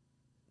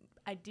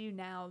 I do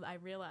now, I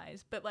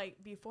realize, but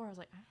like before I was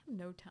like, I have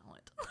no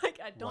talent. Like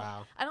I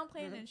don't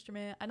play an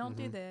instrument. I don't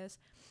do this.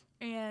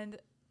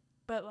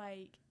 But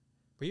like,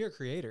 But you're a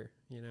creator,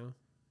 you know?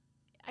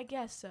 I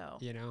guess so.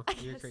 You know? I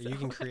You guess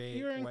can so. create.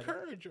 You're an whether-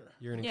 encourager.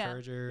 You're an Yeah.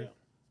 encourager, Yeah.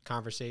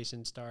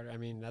 conversation starter. I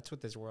mean, that's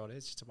what this world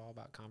is. It's all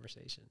about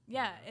conversation. you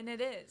Yeah, know? and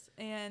it is.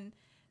 And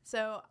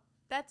so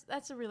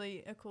that's a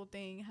really a cool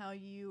thing, how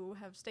you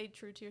have stayed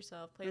true to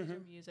yourself, played your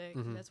music.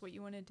 That's what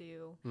you want to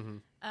do.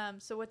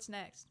 So what's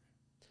next?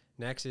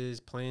 Next is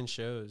playing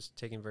shows,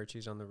 taking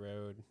Virtues on the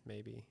road,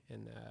 maybe,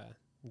 and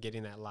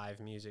getting that live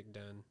music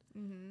done.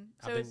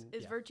 So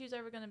is Virtues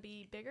ever going to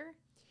be bigger?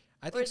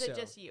 I Or think is it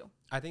so. just you?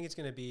 I think it's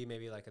going to be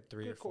maybe like a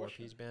 3 Good or 4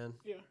 question. piece band.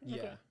 Yeah. Yeah.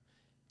 Okay.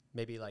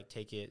 Maybe like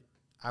take it.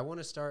 I want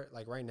to start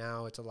like right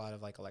now. It's a lot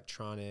of like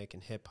electronic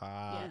and hip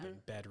hop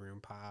and bedroom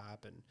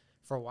pop. And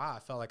for a while, I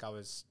felt like I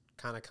was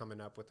kind of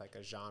coming up with like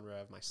a genre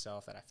of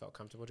myself that I felt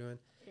comfortable doing.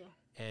 Yeah.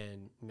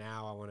 And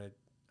now I want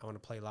to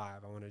play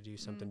live. I want to do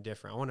something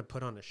different. I want to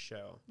put on a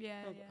show.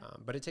 Yeah, Okay. yeah.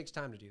 But it takes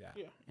time to do that.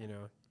 Yeah. You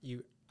know,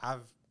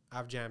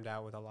 I've jammed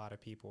out with a lot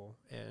of people,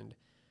 and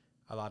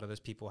a lot of those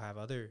people have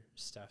other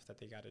stuff that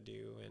they got to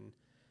do, and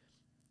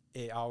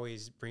it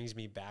always brings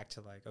me back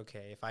to like,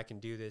 okay, if I can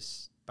do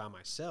this by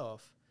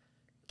myself,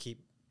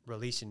 keep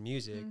releasing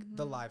music,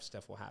 the live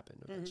stuff will happen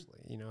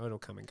eventually. You know, it'll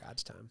come in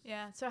God's time.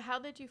 Yeah. So how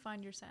did you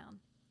find your sound?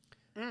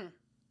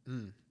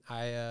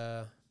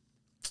 I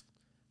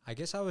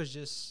guess I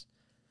was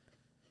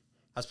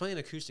playing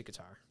acoustic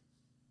guitar,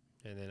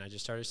 and then I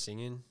just started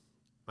singing.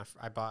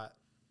 I bought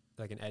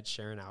like an Ed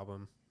Sheeran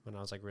album when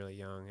I was like really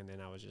young, and then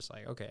I was just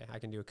like, okay, I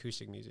can do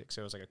acoustic music.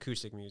 So it was like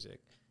acoustic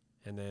music,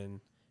 and then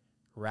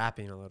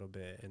rapping a little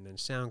bit, and then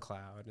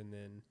SoundCloud, and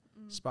then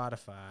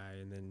Spotify,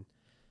 and then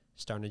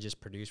starting to just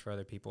produce for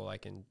other people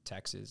like in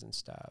Texas and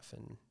stuff.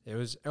 And it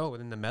was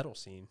in the metal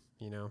scene,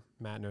 you know,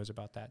 Matt knows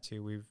about that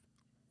too. We've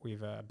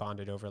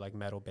bonded over like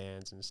metal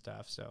bands and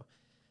stuff. So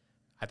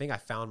I think I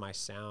found my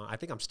sound. I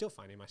think I'm still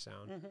finding my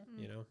sound,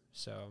 you know?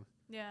 So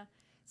Yeah.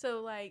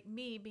 So like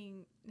me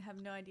have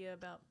no idea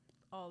about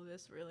all of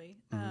this really.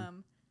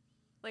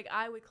 Like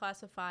I would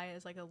classify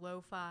as like a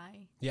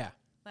lo-fi, yeah,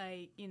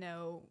 like, you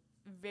know,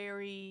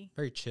 very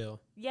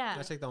chill. yeah.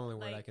 That's like the only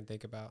word I like- can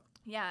think about.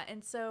 Yeah,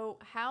 and so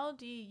how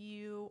do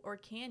you, or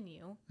can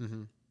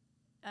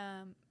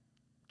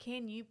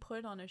you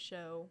put on a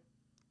show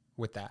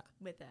With that.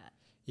 with that?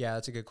 Yeah,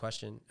 that's a good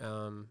question.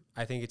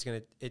 I think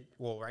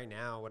right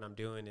now what I'm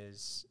doing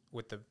is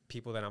with the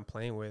people that I'm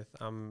playing with,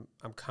 I'm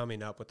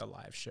coming up with a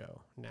live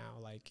show now,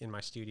 like in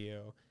my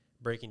studio,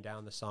 breaking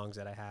down the songs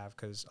that I have.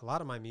 'Cause a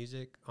lot of my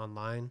music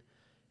online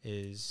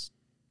is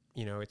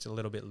you know, it's a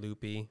little bit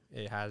loopy.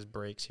 It has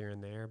breaks here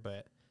and there,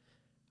 but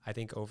I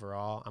think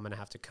overall I'm going to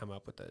have to come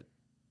up with a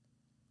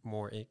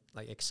more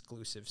like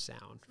exclusive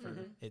sound for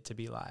it to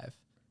be live.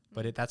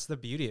 But that's the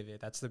beauty of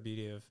it. That's the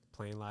beauty of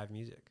playing live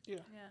music. Yeah.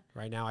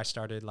 Right now I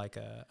started like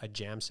a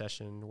jam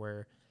session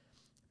where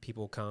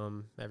people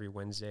come every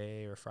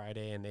Wednesday or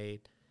Friday, and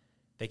they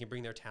can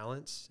bring their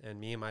talents, and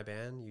me and my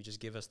band, you just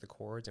give us the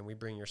chords and we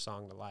bring your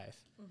song to life.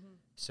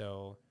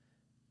 So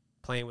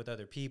playing with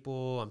other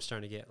people, I'm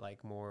starting to get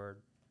like more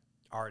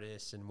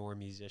artists and more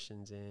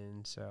musicians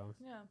in. So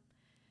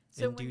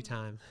So in due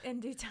time. In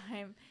due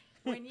time.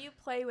 When you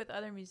play with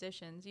other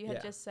musicians, you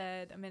had just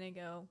said a minute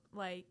ago,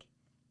 like,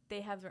 they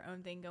have their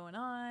own thing going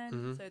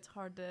on, so it's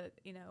hard to,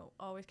 you know,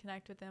 always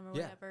connect with them or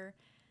whatever.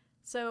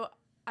 So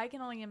I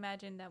can only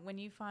imagine that when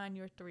you find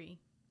your three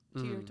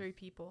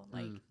people,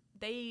 like,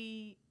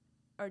 they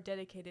are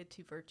dedicated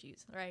to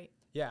Virtues, right?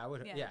 Yeah, I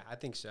would. Yeah, I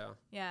think so.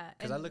 Yeah.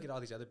 Because I look at all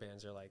these other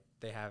bands, they're like,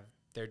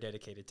 they're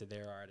dedicated to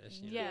their artists.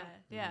 You know?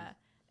 Yeah.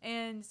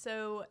 And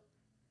so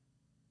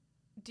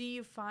do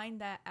you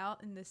find that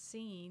out in the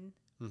scene,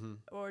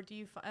 or do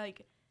you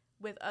like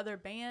with other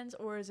bands,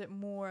 or is it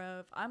more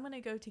of, I'm going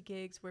to go to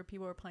gigs where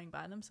people are playing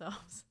by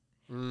themselves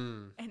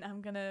and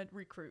I'm going to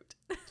recruit?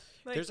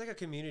 Like, there's like a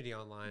community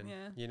online.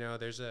 Yeah. You know,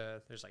 there's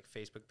like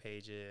Facebook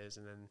pages,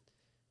 and then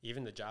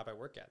even the job I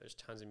work at, there's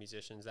tons of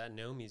musicians that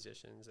know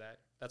musicians.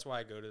 That's why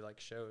I go to like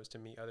shows, to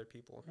meet other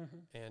people.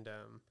 And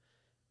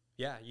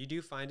yeah, you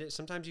do find it.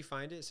 Sometimes you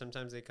find it.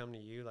 Sometimes they come to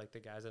you. Like the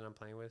guys that I'm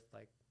playing with,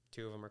 like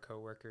 2 of them are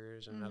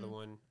coworkers. And another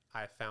one,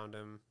 I found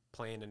him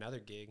playing another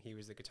gig. He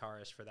was the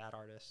guitarist for that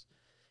artist.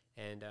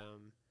 And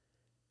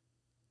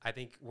I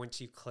think once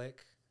you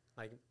click,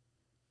 like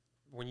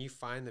when you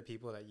find the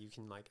people that you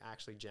can like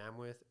actually jam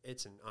with,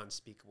 it's an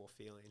unspeakable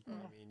feeling.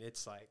 I mean,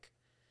 it's like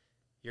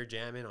you're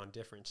jamming on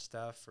different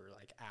stuff for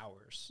like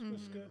hours.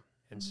 That's good.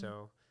 And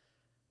so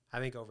I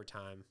think over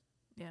time,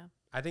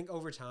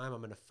 I'm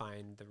going to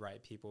find the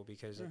right people,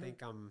 because I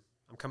think I'm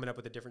coming up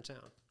with a different sound.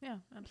 Yeah,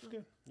 absolutely.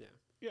 That's good.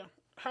 Yeah.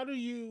 How do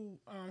you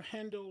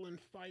handle and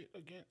fight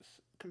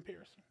against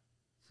comparison?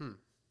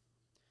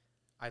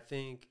 I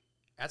think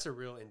that's a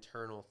real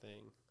internal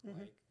thing.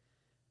 Like,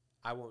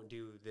 I won't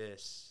do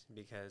this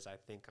because I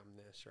think I'm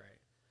this, right?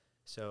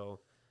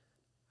 So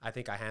I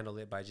think I handle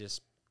it by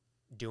just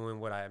doing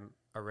what I'm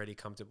already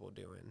comfortable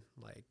doing.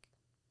 Like,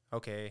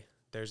 okay,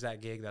 there's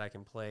that gig that I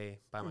can play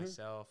by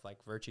myself,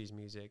 like Virtue's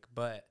music,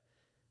 but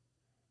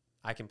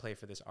I can play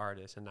for this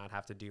artist and not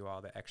have to do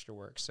all the extra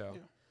work. So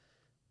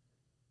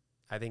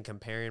I think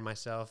comparing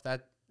myself,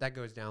 that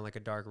goes down like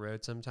a dark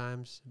road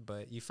sometimes,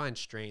 but you find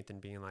strength in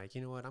being like,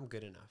 you know what, I'm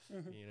good enough.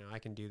 You know, I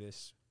can do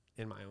this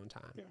in my own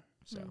time.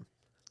 So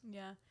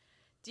yeah.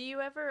 Do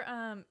you ever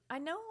I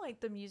know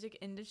like the music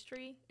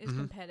industry is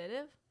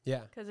competitive.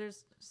 Yeah. Because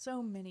there's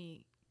so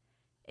many,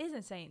 it's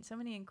insane, so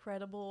many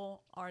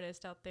incredible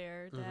artists out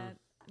there that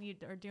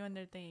are doing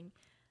their thing.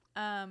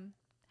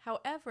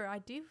 However, I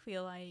do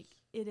feel like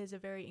it is a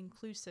very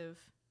inclusive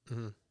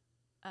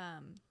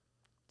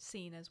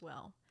scene as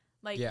well.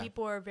 Like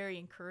people are very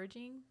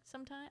encouraging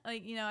sometimes.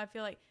 Like, you know, I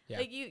feel like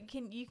like you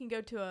can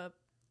go to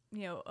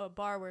a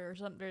bar where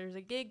there's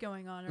a gig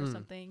going on or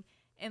something,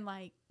 and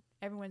like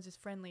everyone's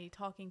just friendly,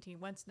 talking to you,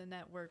 wants to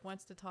network,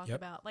 wants to talk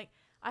about. Like,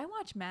 I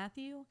watch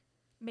Matthew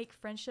make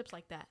friendships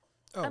like that.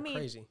 Oh, I mean,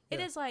 crazy.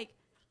 It is like,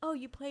 oh,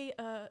 you play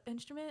a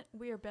instrument,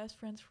 we are best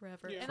friends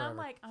forever. And Forever. I'm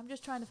like, I'm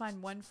just trying to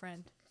find one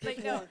friend.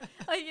 Like, no,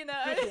 like, you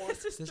know,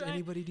 it's just Does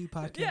anybody do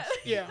podcasts?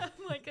 Yeah.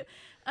 I'm like,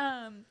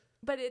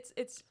 but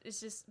it's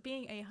just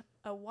being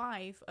a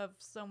wife of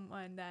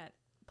someone that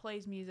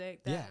plays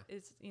music that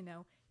is, you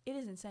know, it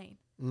is insane.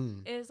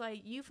 It is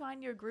like you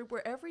find your group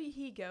wherever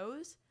he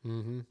goes,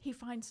 he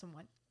finds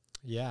someone.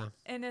 Yeah.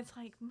 And it's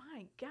like,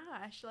 my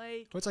gosh,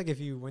 like. Well, it's like if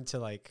you went to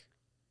like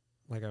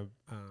a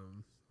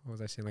what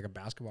was I saying, like a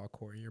basketball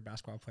court, you're a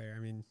basketball player. I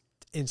mean,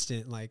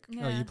 instant, like,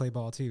 oh, you play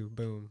ball too,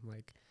 boom,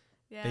 like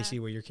they see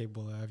what you're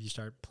capable of, you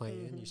start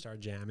playing, you start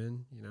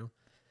jamming, you know.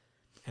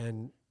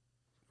 And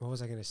what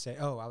was I gonna say?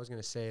 Oh, I was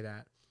gonna say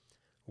that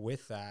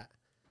with that,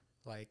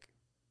 like,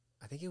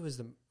 I think it was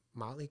the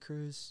Motley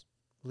Crue's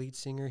lead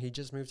singer. He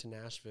just moved to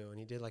Nashville, and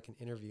he did like an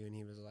interview, and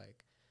he was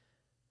like,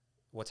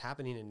 what's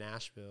happening in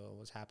Nashville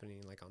was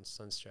happening like on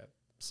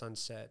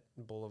Sunset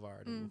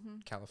Boulevard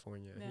in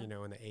California, you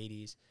know, in the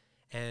 80s.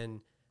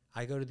 And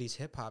I go to these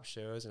hip hop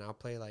shows, and I'll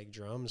play like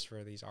drums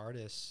for these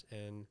artists,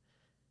 and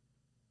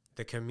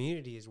the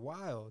community is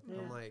wild.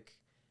 I'm like,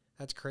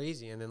 that's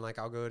crazy. And then like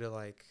I'll go to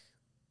like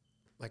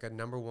a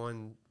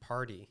 #1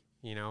 party,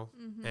 you know,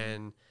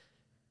 and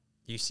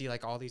you see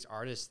like all these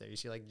artists there. You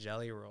see like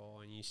Jelly Roll,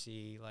 and you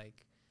see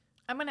like,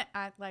 I'm gonna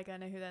act like I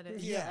know who that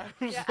is. Yeah.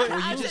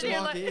 Well, you just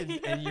walk in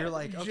and you're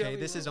like, okay,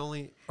 this is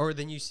only, or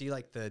then you see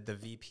like the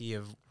VP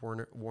of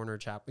Warner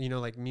Chappell, you know,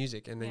 like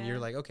music, and then you're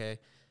like, okay,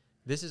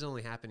 this is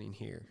only happening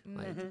here.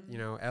 Like, you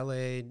know,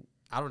 LA,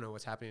 I don't know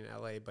what's happening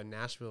in LA, but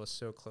Nashville is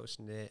so close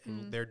knit,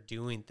 and they're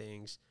doing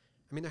things.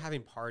 I mean, they're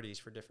having parties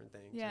for different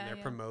things, and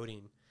they're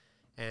promoting,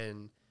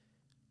 and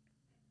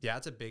yeah,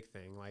 it's a big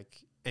thing.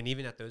 Like, and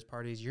even at those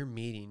parties, you're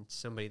meeting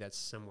somebody that's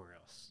somewhere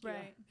else.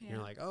 Right. And Yeah.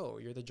 you're like, oh,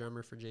 you're the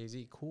drummer for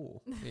Jay-Z.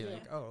 Cool. And you're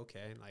like, oh,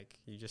 okay. And like,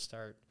 you just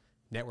start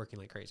networking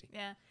like crazy.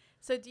 Yeah.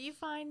 So do you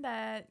find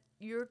that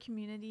your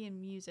community in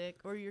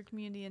music or your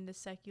community in the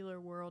secular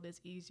world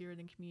is easier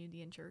than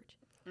community in church?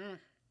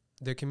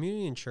 The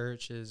community in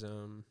church is,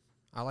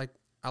 I like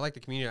the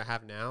community I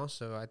have now.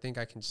 So I think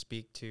I can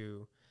speak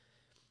to,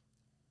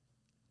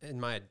 in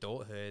my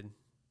adulthood,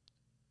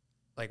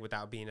 like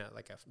without being at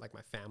like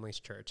my family's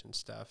church and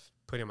stuff,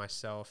 putting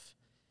myself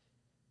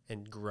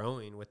and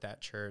growing with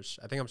that church,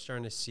 I think I'm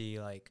starting to see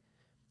like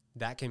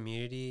that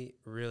community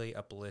really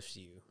uplifts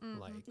you.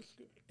 Like,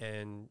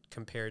 and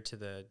compared to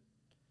the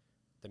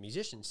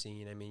musician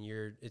scene, I mean,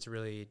 it's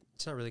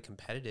not really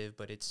competitive,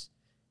 but it's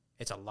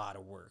a lot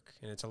of work,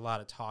 and it's a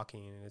lot of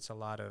talking, and it's a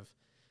lot of,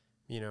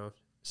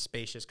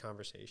 spacious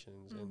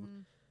conversations.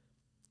 And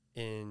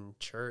in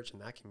church, in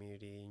that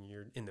community, and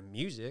you're in the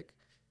music,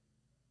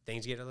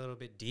 things get a little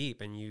bit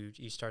deep, and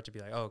you start to be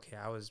like, oh, okay,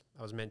 I was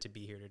meant to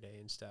be here today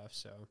and stuff.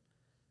 So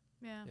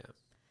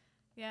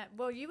yeah.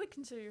 Well, you would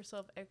consider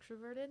yourself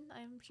extroverted,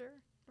 I'm sure,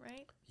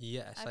 right?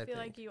 Yes, I feel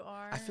like you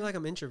are. I feel like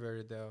I'm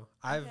introverted though.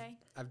 Okay.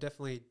 I've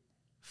definitely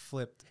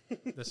flipped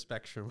the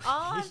spectrum.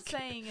 All I'm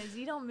saying is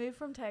you don't move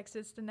from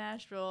Texas to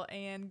Nashville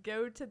and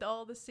go to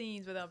all the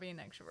scenes without being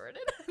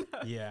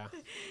extroverted. Yeah.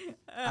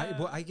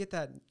 I get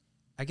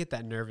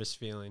that nervous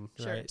feeling,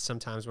 Sure. right?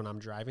 Sometimes when I'm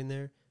driving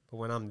there, but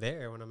when I'm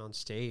there, when I'm on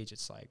stage,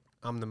 it's like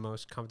I'm the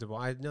most comfortable.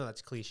 I know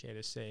that's cliche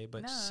to say,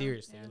 but No,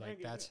 seriously, yeah.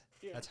 like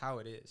that's how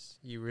it is.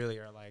 You really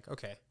are like,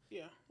 okay.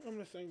 Yeah, I'm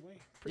the same way.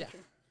 Yeah. Preaching.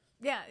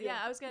 Yeah, Yeah,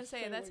 I was going to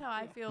say, same that's way, how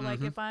I yeah. feel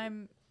like if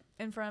I'm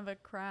in front of a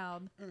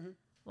crowd,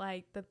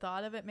 like the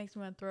thought of it makes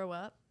me want to throw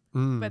up.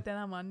 But then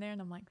I'm on there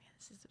and I'm like, man,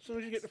 this is As soon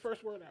as you get the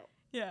first word out.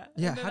 Yeah.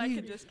 Yeah, And then how I do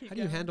can just keep you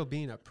going. handle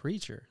being a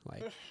preacher?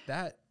 Like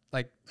that,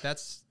 like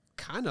that's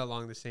kind of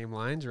along the same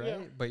lines, right?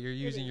 Yeah, But you're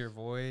using is. your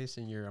voice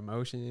and your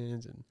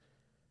emotions and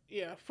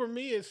Yeah, for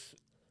me, it's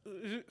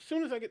as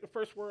soon as I get the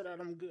first word out,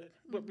 I'm good.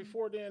 But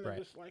before then, Right.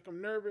 I'm just like,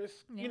 I'm nervous.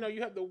 Yeah.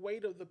 You have the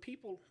weight of the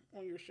people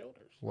on your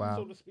shoulders, Wow.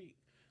 so to speak,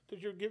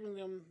 because you're giving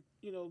them,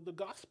 the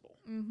gospel.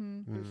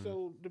 Mm-hmm. And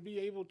so to be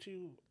able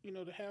to,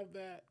 to have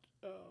that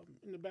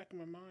in the back of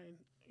my mind,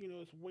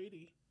 it's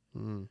weighty.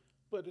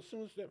 But as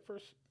soon as that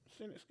first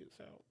sentence gets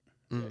out,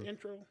 the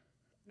intro,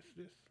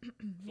 it's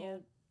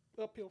all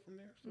uphill from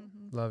there. So.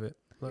 love it.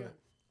 Yeah. It.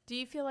 Do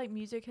you feel like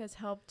music has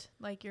helped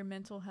like your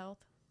mental health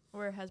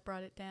or has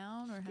brought it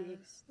down or Good.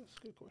 has? That's a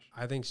good question.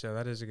 I think so.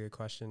 That is a good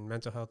question.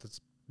 Mental health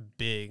is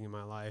big in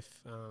my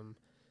life.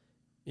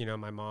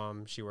 My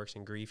mom, she works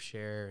in Grief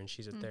Share, and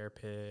she's a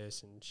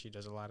therapist, and she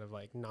does a lot of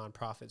like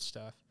nonprofit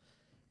stuff.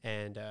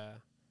 And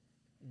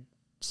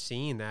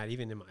seeing that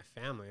even in my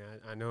family,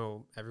 I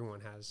know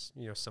everyone has,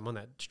 someone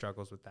that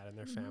struggles with that in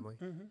their family.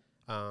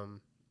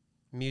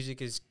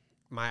 Music is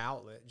my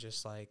outlet,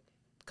 just like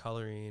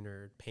coloring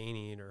or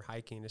painting or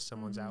hiking is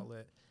someone's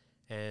outlet.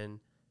 And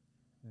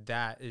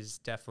that is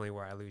definitely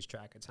where I lose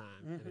track of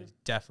time. And it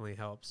definitely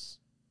helps.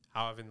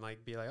 I'll even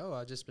like be like, oh,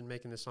 I've just been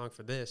making this song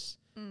for this.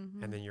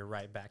 And then you're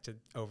right back to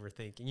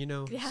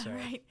overthinking, Yeah, So,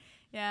 right.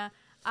 Yeah.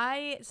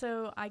 I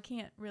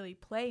can't really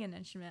play an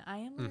instrument. I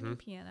am learning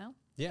piano.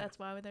 Yeah. That's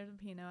why there's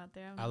a piano out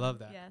there. I love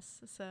that.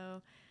 Yes.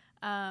 So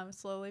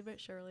slowly but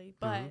surely.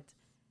 But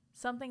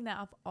something that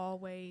I've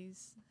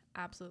always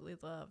absolutely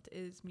loved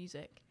is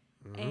music.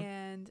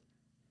 And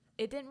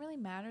it didn't really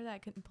matter that I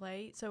couldn't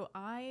play. So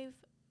I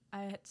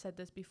had said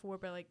this before,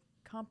 but like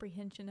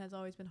comprehension has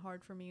always been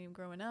hard for me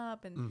growing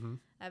up, and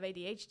I have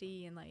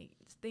ADHD and like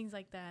things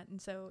like that.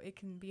 And so it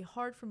can be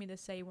hard for me to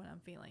say what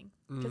I'm feeling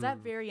because I have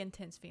very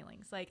intense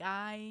feelings.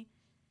 Very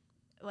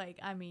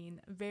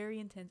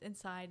intense.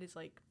 Inside is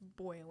like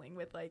boiling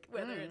with like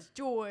whether it's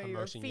joy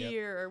Emotion, or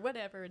fear or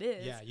whatever it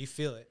is. Yeah, you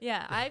feel it.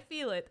 Yeah, I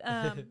feel it.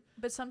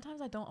 But sometimes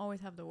I don't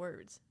always have the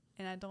words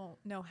and I don't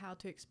know how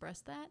to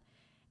express that.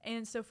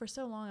 And so for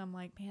so long, I'm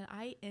like, man,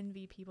 I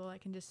envy people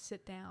that can just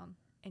sit down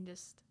and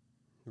just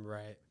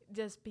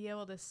be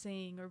able to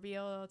sing or be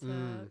able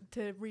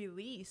to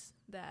release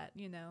that,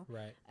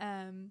 Right.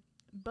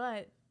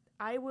 But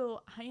I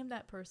am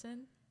that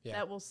person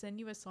that will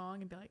send you a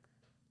song and be like,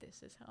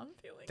 this is how I'm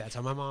feeling. That's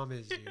how my mom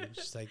is, dude.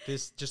 Just like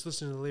this, just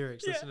listen to the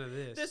lyrics, listen to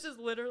this. This is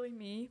literally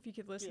me. If you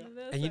could listen to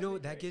this.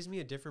 And that gives me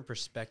a different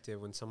perspective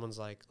when someone's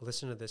like,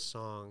 listen to this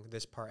song,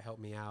 this part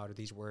helped me out, or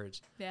these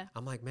words. Yeah.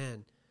 I'm like,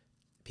 man,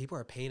 people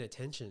are paying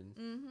attention.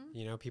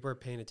 People are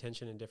paying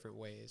attention in different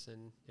ways.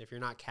 And if you're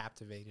not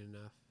captivated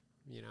enough,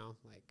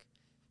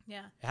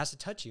 yeah, it has to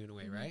touch you in a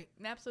way, right?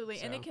 Absolutely.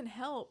 So. And it can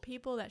help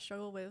people that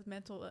struggle with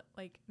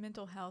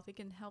mental health. It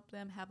can help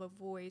them have a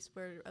voice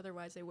where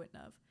otherwise they wouldn't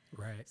have.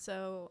 Right.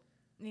 So,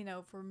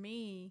 for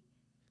me,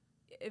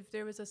 if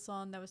there was a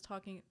song that was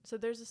talking, so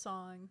there's a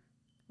song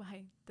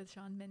by the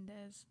Shawn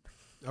Mendes.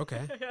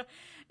 Okay.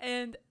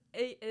 And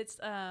it's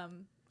a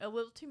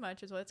little too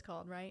much is what it's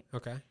called, right?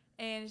 Okay.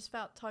 And it's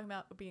about talking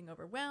about being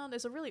overwhelmed.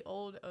 It's a really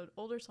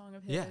older song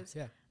of his.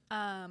 Yeah.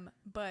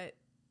 But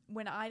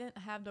when I didn't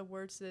have the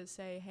words to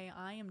say, hey,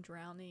 I am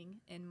drowning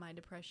in my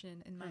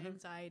depression and my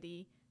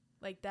anxiety,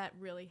 like that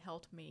really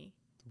helped me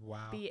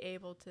Wow. be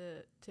able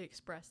to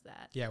express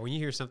that. Yeah, when you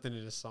hear something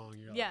in a song,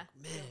 you're Yeah.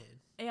 like, man,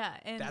 Yeah,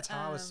 and that's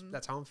how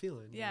I'm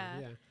feeling. you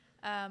know?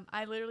 yeah.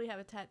 I literally have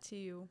a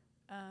tattoo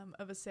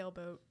of a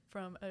sailboat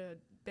from a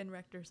Ben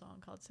Rector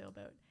song called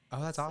Sailboat.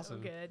 Oh, that's So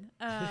awesome. good.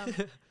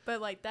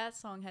 But like that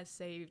song has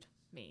saved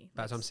me.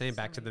 That's like, what I'm saying. so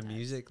Back to the many times.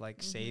 music, like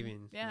Mhm.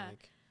 saving. Yeah.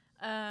 Like,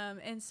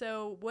 And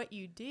so what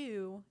you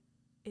do,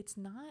 it's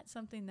not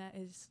something that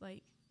is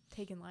like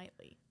taken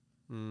lightly.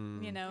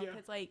 You know, Yeah.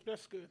 because like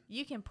That's good.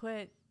 you can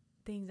put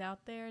things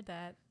out there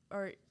that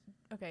are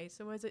okay.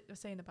 So what does it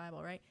say in the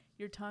Bible, right?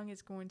 Your tongue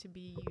is going to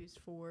be used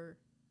for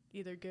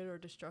either good or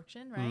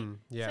destruction, right?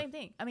 Yeah. Same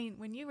thing. I mean,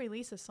 when you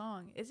release a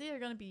song, it's either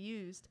going to be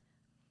used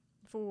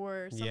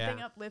for something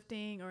Yeah.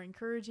 uplifting or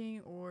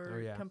encouraging or Oh,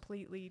 yeah.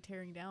 completely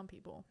tearing down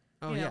people.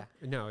 Oh you yeah.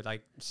 know? No,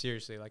 like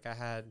seriously, like I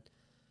had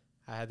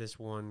this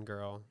one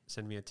girl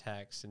send me a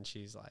text and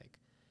she's like,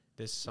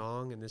 this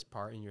song and this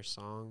part in your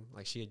song,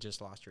 like she had just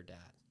lost her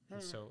dad.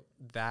 And so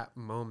that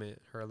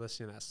moment, her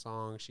listening to that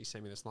song, she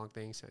sent me this long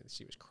thing saying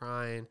she was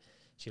crying.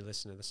 She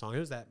listened to the song. It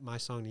was that My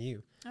Song to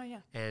You. Oh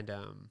yeah. And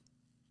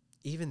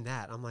even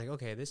that, I'm like,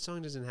 okay, this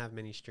song doesn't have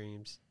many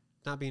streams,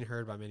 not being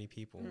heard by many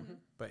people. Mm-hmm.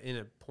 But in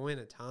a point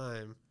of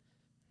time,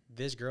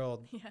 this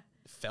girl Yeah.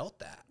 felt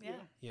that, Yeah.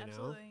 you know?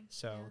 Absolutely.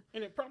 So yeah.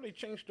 And it probably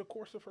changed the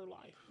course of her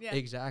life. Yeah.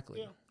 exactly.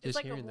 Yeah. It's Just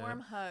like a hearing warm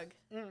that. hug,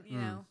 Mm. you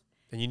know.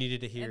 And you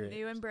needed to hear And it.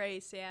 you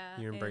embrace, yeah.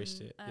 You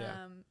embraced and, it,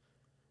 yeah.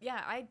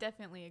 Yeah, I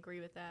definitely agree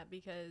with that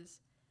because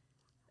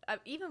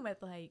even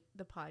with like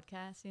the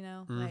podcast, you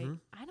know, like Mhm.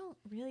 I don't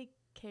really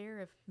care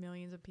if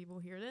millions of people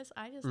hear this.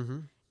 I just Mm-hmm.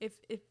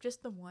 if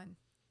just the one,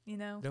 you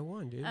know. No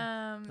one, dude.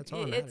 That's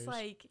all that It's matters.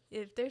 like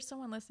if there's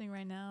someone listening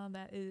right now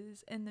that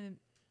is in the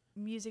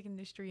music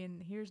industry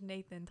and here's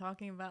Nathan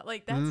talking about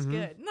like that's Mhm.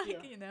 good. Like,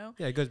 Yeah. you know.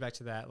 Yeah, it goes back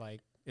to that,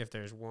 like, if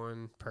there's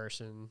one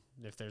person,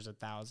 if there's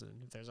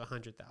 1,000, if there's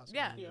 100,000.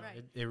 Yeah, you know,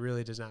 right. It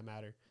really does not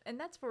matter. And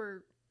that's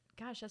for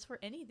that's for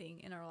anything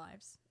in our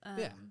lives.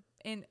 Yeah.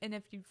 And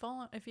if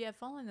you have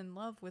fallen in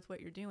love with what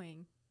you're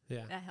doing,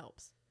 Yeah. that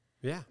helps.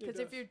 Yeah. It Because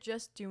if does. you're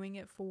just doing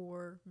it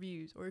for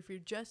views, or if you're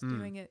just Mm.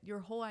 doing it,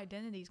 your whole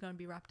identity is going to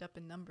be wrapped up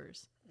in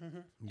numbers, Mm-hmm.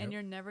 Yep. and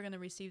you're never going to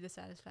receive the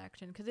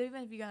satisfaction. Because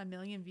even if you got 1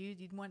 million views,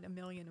 you'd want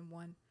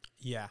 1,000,001.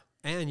 Yeah.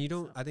 And you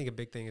don't, So. I think a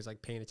big thing is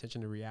like paying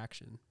attention to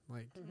reaction.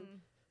 Like, Mm-hmm.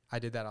 I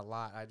did that a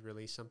lot. I'd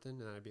release something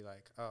and I'd be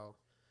like, oh,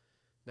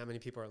 not many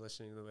people are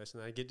listening to this.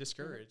 And I get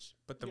discouraged.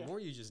 But the Yeah. more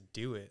you just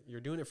do it, you're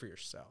doing it for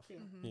yourself. Yeah.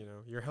 You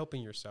know, you're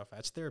helping yourself.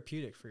 That's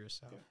therapeutic for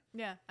yourself. Yeah.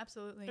 Yeah,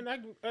 absolutely. And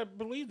I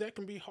believe that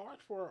can be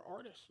hard for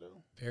artists,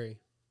 though. Very.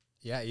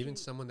 Yeah. Even You-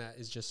 someone that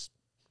is just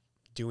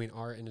doing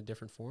art in a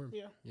different form,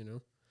 Yeah. you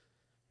know,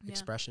 Yeah.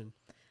 expression.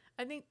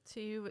 I think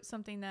too, it's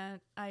something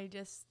that I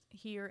just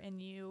hear in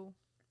you,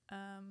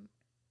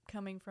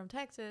 coming from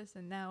Texas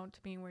and now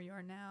to being where you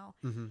are now,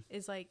 Mm-hmm.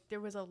 is like there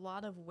was a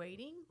lot of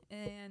waiting,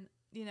 and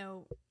you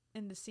know,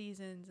 in the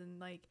seasons, and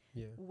like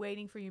Yeah.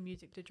 waiting for your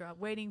music to drop,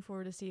 waiting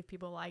for to see if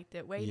people liked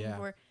it, waiting Yeah.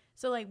 for.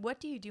 So like, what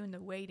do you do in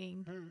the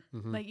waiting?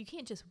 Mm-hmm. Like you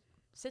can't just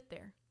sit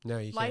there. No,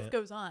 you Life can't.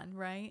 goes on,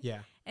 right?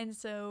 Yeah. And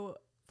so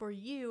for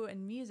you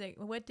and music,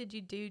 what did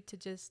you do to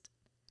just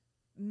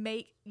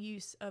make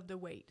use of the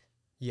wait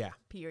Yeah.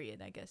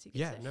 period? I guess you could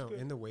Yeah. say. No, Good.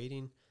 in the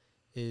waiting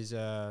is,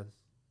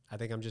 I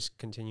think I'm just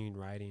continuing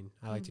writing.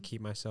 I like to Mhm.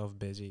 keep myself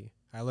busy.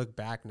 I look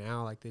back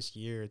now, like this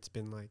year, it's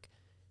been like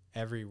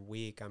every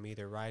week I'm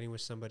either writing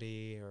with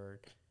somebody or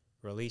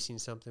releasing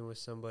something with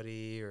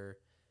somebody or,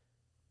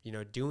 you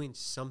know, doing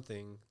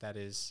something that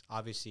is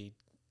obviously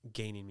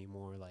gaining me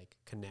more like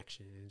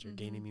connections or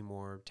gaining Mhm. me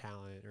more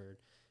talent or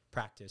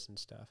practice and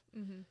stuff.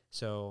 Mm-hmm.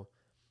 So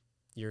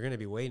you're going to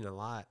be waiting a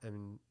lot. I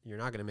mean, you're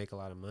not going to make a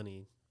lot of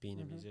money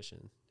being a Mhm.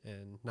 musician.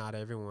 And not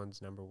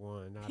everyone's number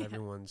one. Not Yeah.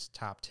 everyone's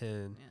top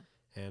 10. Yeah.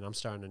 And I'm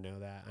starting to know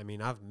that. I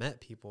mean, I've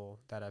met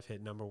people that have hit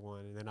number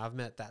one. And then I've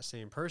met that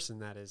same person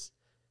that is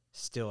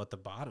still at the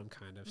bottom,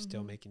 kind of,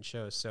 still Mhm. making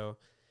shows. So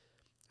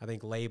I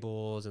think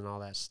labels and all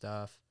that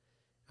stuff,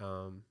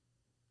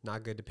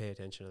 not good to pay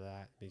attention to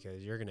that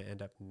because you're going to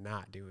end up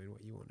not doing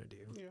what you want to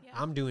do. Yeah. Yeah.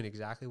 I'm doing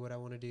exactly what I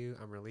want to do.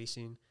 I'm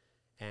releasing,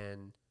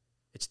 and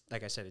it's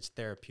like I said, it's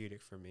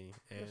therapeutic for me.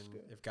 That's And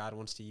good. if God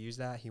wants to use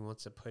that, He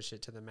wants to push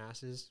it to the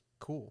masses.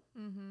 Cool.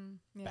 Mm-hmm.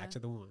 Yeah. Back to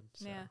the one.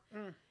 So. Yeah.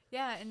 Mm.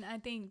 Yeah, and I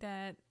think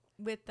that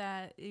with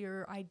that,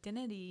 your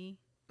identity,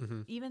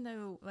 Mm-hmm. even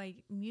though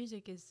like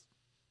music is,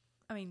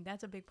 I mean,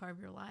 that's a big part of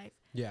your life,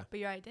 Yeah. but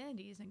your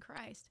identity is in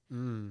Christ.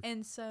 Mm.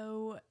 And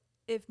so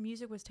if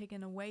music was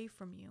taken away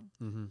from you,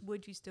 Mm-hmm.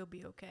 would you still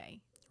be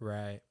okay?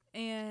 Right.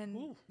 And,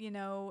 Ooh. you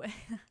know,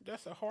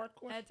 That's a hard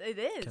question. it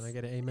is. Can I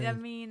get an amen? I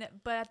mean,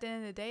 but at the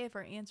end of the day, if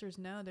our answer is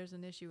no, there's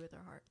an issue with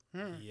our heart.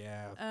 Mm.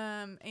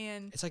 Yeah.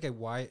 And It's like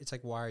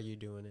why are you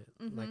doing it?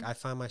 Like Mhm. I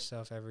find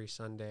myself every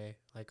Sunday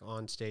like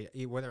on stage,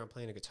 whether I'm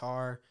playing a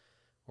guitar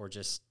or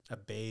just a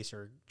bass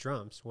or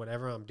drums,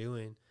 whatever I'm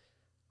doing,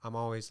 I'm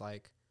always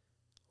like,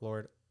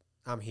 Lord,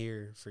 I'm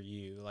here for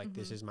you. Like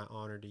this Mhm. is my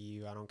honor to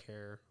you. I don't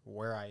care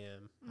where I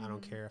am. I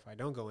don't Mhm. care if I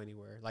don't go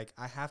anywhere. Like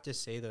I have to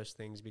say those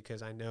things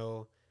because I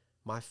know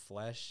my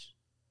flesh,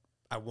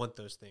 I want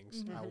those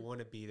things. Mhm. I want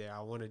to be there.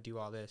 I want to do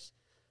all this.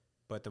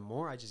 But the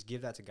more I just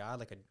give that to God,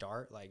 like a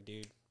dart, like,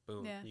 dude,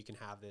 boom, Yeah. you can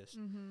have this.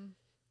 Mm-hmm.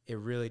 It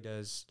really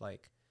does,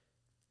 like,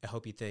 I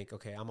hope you think,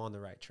 okay, I'm on the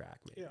right track,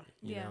 maybe. Yeah.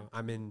 You Yeah.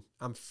 know,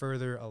 I'm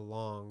further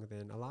along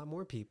than a lot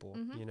more people,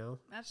 Mhm. you know?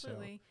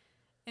 Absolutely.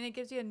 And it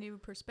gives you a new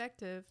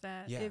perspective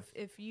that Yeah.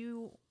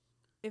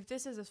 if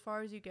this is as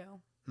far as you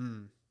go,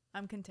 So,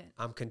 I'm content.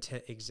 I'm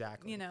content.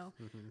 Exactly. You know,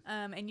 Mhm.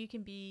 and you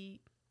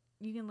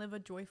can live a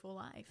joyful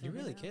life. You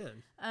really know?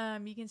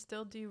 can. You can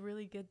still do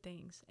really good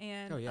things,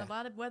 and Oh, yeah. a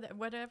lot of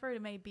whatever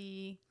it may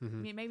be.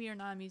 Mhm. Maybe you're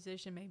not a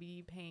musician, maybe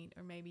you paint,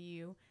 or maybe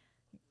you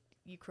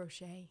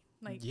crochet,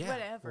 like Yeah,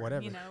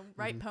 whatever. You know,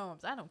 write Mhm.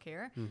 poems. I don't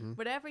care. Mhm.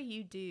 Whatever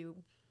you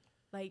do,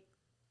 like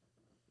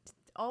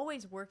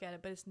always work at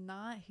it, but it's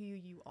not who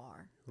you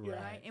are,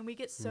 right? And we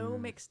get so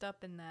mixed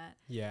up in that.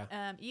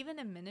 Yeah. Even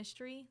in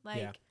ministry,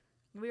 like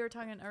we were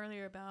talking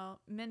earlier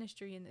about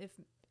ministry, and if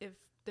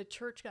the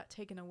church got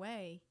taken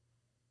away,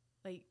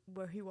 like,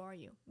 well, who are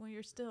you? Well,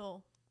 you're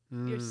still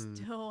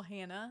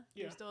Hannah.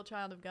 Yeah. You're still a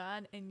child of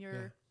God, and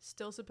you're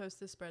still supposed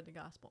to spread the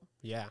gospel.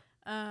 Yeah.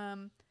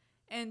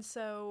 And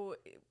so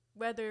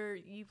whether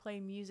you play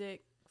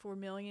music for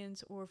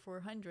millions or for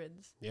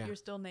hundreds, you're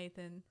still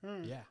Nathan.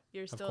 Yeah.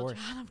 You're Of still a course.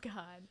 child of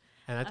God.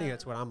 And I think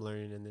that's what I'm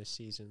learning in this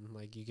season.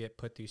 Like, you get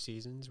put through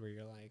seasons where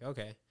you're like,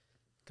 okay,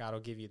 God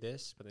will give you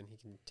this, but then he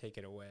can take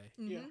it away.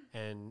 Mm-hmm. Yeah.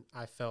 And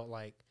I felt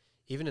like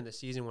even in the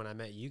season when I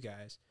met you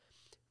guys,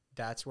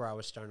 that's where I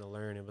was starting to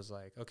learn. It was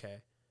like,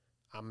 okay,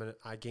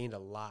 I gained a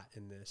lot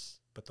in this,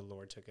 but the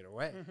Lord took it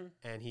away. Mm-hmm.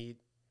 And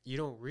you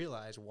don't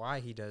realize why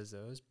he does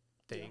those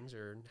things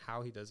or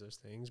how he does those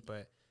things,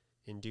 but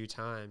in due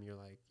time, you're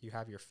like, you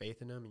have your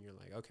faith in him, and you're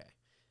like, okay,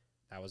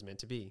 that was meant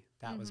to be.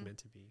 That was meant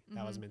to be.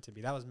 That was meant to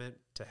be. That was meant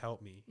to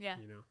help me. Yeah.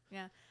 You know?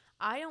 Yeah.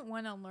 I don't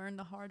want to learn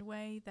the hard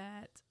way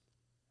that,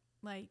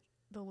 like,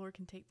 the Lord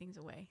can take things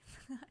away.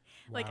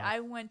 Like, Wow. I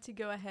want to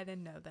go ahead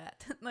and know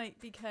that, like,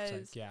 because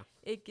It's like,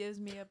 it gives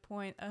me a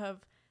point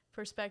of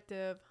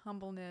perspective,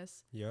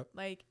 humbleness, Yep.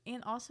 like,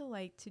 and also,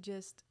 like, to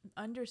just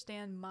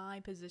understand my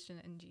position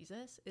in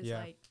Jesus is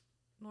like,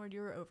 Lord,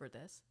 you're over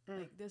this.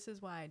 Like, this is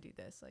why I do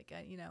this. Like,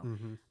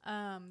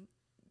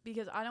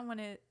 because I don't want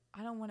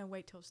to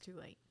wait till it's too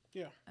late.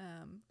 Yeah.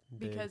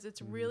 Because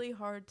it's really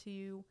hard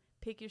to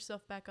pick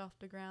yourself back off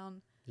the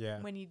ground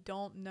when you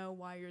don't know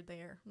why you're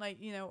there. Like,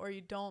 or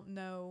you don't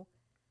know.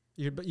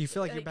 But you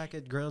feel like you're back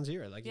at ground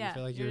zero. Like, you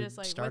feel like you're just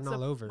like, starting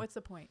all over. What's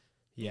the point?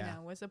 Yeah.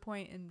 What's the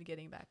point in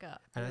getting back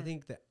up? And I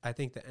think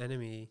the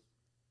enemy,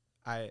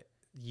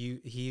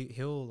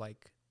 he'll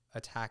like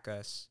attack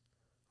us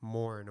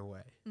more in a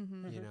way.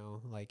 Mm-hmm. You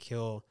know, like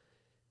he'll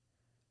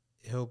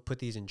put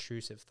these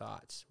intrusive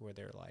thoughts where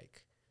they're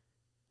like,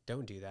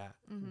 don't do that.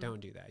 Mm-hmm. Don't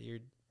do that.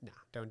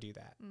 Don't do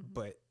that. Mm-hmm.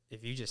 But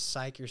if you just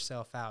psych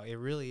yourself out, it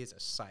really is a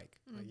psych.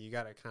 Mm-hmm. Like, you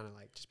got to kind of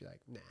like just be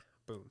like, nah,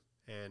 boom.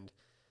 And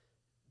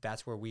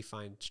that's where we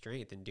find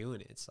strength in doing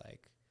it. It's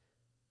like,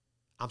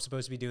 I'm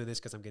supposed to be doing this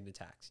because I'm getting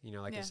attacked. You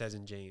know, like it says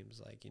in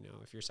James, like,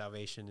 if your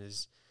salvation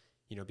is,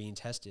 being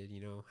tested,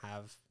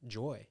 have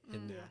joy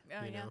in that.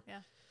 Oh, you know?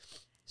 yeah.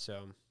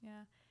 So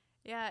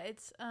Yeah.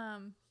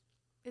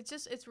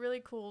 It's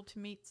really cool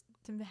to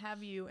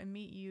have you and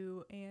meet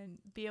you and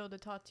be able to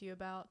talk to you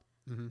about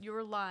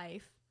your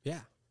life.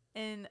 Yeah.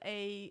 In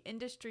a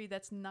industry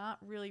that's not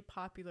really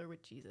popular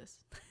with Jesus.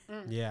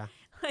 Yeah.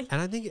 Like,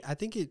 and I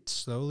think it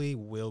slowly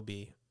will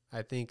be.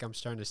 I think I'm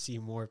starting to see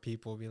more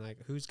people being like,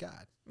 who's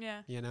God?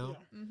 Yeah. You know?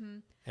 Yeah. Mm-hmm.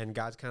 And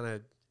God's kind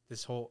of,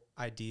 this whole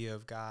idea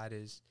of God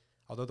is,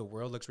 although the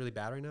world looks really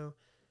bad right now,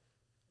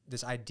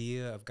 this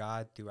idea of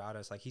God throughout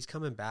us, like, he's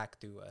coming back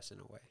through us in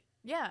a way.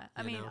 Yeah.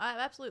 I You mean, know?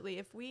 absolutely.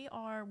 If we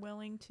are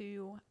willing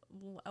to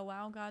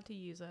allow God to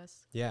use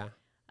us, Yeah.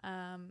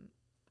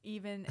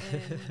 even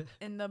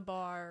in the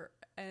bar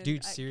and Dude,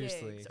 at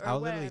seriously. gigs or I'll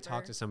literally wherever.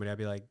 talk to somebody. I'll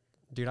be like,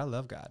 dude, I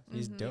love God.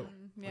 He's dope.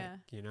 Yeah. Like,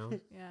 you know?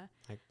 Yeah.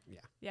 Like, yeah.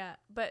 Yeah.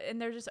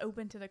 And they're just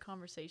open to the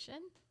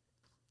conversation.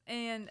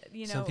 And,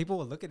 Some people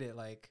will look at it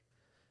like,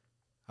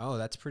 oh,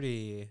 that's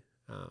pretty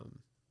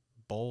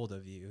bold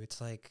of you. It's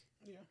like,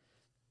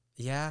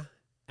 yeah.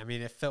 I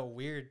mean, it felt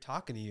weird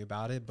talking to you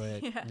about it,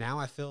 but now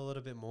I feel a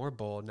little bit more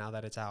bold now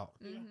that it's out.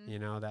 Mm-hmm. You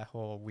know, that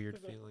whole weird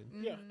feeling.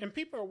 Yeah, and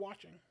people are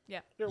watching.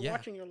 Yeah. They're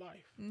watching your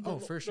life. Mm-hmm. Oh,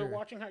 for sure. They're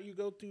watching how you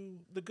go through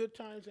the good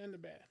times and the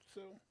bad.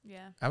 So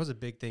Yeah. That was a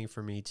big thing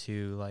for me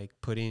too, like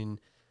putting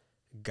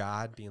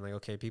God, being like,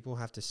 okay, people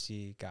have to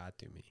see God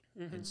through me.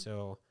 And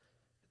so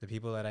the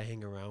people that I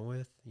hang around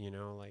with,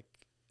 like,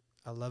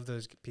 I love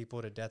those people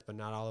to death, but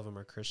not all of them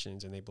are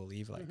Christians and they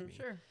believe like me.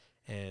 Sure.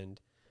 And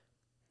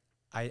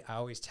I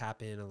always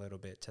tap in a little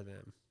bit to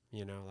them,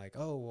 like,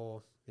 oh,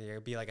 well,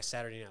 it'd be like a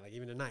Saturday night, like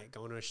even tonight,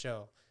 going to a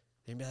show.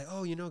 They'd be like,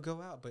 oh, go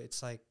out. But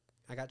it's like,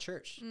 I got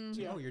church. Mm-hmm. It's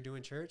like, oh, you're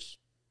doing church?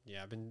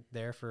 Yeah, I've been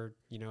there for,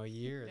 a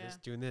year or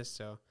just doing this.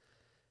 So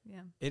Yeah.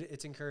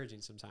 it's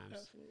encouraging sometimes.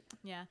 absolutely.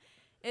 Yeah.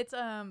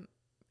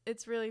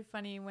 It's really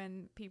funny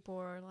when people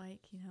are like,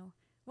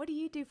 what do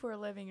you do for a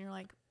living? You're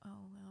like, oh,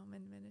 well, I'm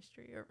in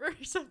ministry or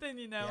something,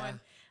 Yeah.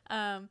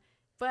 and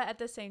but at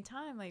the same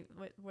time, like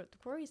what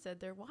Corey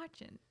said, they're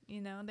watching. You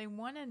know, they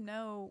want to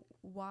know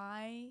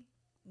why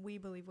we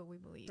believe what we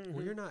believe. Mm-hmm.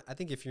 Well, you're not. I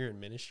think if you're in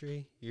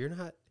ministry, you're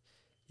not.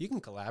 You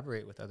can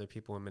collaborate with other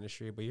people in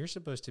ministry, but you're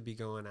supposed to be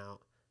going out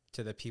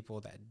to the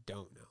people that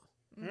don't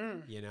know.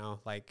 Mm. You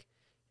know, like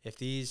if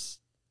these,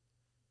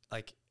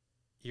 like,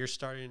 you're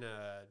starting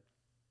a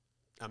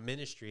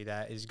ministry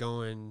that is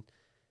going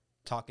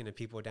talking to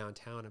people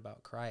downtown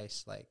about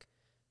Christ, like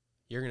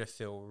you're gonna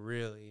feel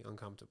really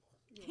uncomfortable.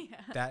 Yeah.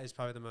 That is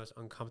probably the most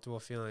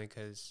uncomfortable feeling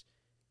because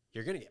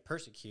you're gonna get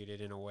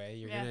persecuted in a way.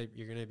 You're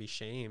gonna be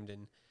shamed,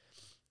 and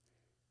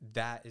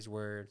that is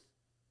where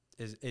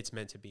it's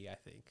meant to be, I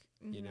think.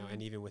 You know,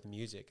 and even with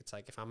music, it's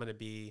like if I'm gonna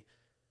be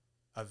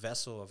a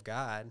vessel of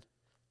God,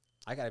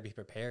 I gotta be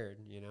prepared.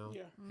 You know,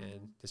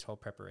 and this whole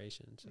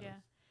preparation. So.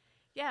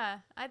 Yeah,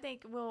 I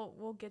think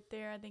we'll get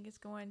there. I think it's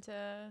going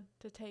to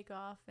take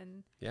off,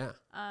 and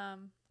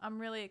I'm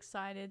really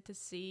excited to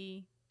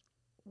see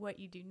what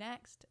you do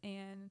next,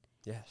 and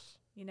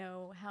you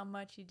know how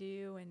much you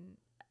do,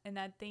 and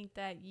I think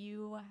that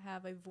you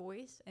have a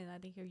voice, and I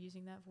think you're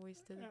using that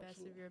voice to the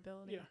best of your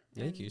ability. Yeah.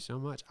 Thank you so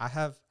much. I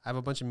have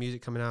a bunch of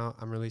music coming out.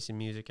 I'm releasing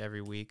music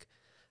every week.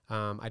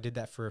 I did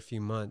that for a few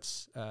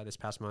months this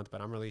past month, but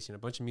I'm releasing a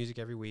bunch of music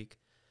every week.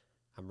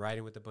 I'm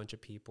writing with a bunch of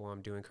people.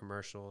 I'm doing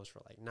commercials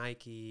for like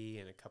Nike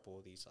and a couple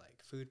of these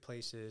like food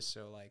places.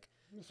 So like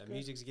the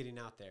music's getting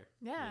out there.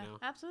 Yeah, you know?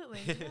 Absolutely.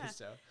 Yeah.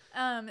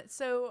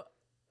 So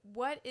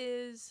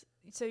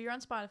you're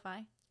on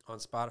Spotify. On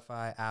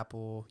Spotify,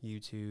 Apple,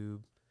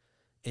 YouTube,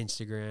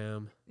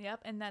 Instagram.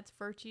 Yep, and that's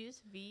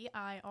Virtues,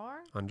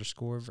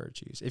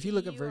 _Virtues. If you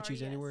look up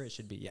Virtues anywhere, it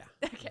should be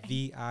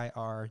Okay.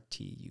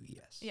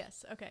 VIRTUES.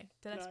 Yes. Okay.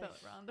 Did I spell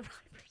it wrong the very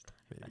first time?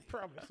 Maybe.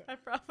 I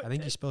probably I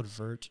think you spelled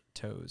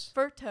Virtos.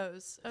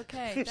 Virtos.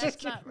 Okay,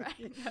 that's not right.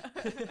 No.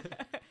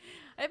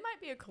 It might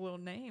be a cool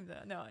name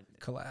though. No.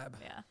 Collab.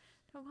 Yeah.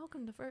 Oh,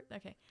 welcome to Virt.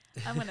 Okay,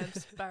 I'm gonna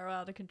spiral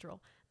out of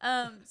control.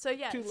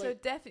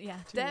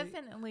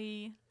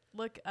 Definitely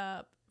look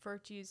up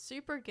Virtues.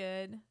 Super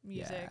good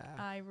music. Yeah.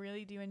 I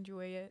really do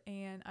enjoy it,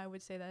 and I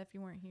would say that if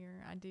you weren't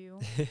here, I do.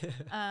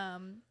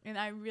 And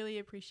I really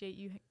appreciate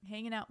you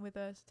hanging out with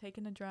us,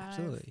 taking a drive.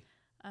 Absolutely.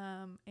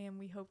 And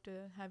we hope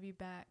to have you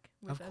back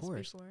with us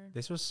before.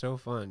 This was so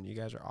fun. You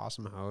guys are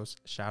awesome hosts.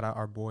 Shout out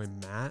our boy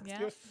Matt. Yeah,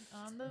 Yes.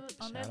 on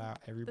Shout out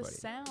everybody. the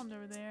sound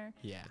over there.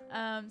 Yeah.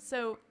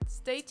 So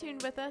stay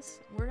tuned with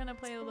us. We're gonna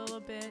play a little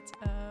bit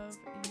of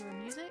your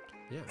music.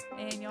 Yeah.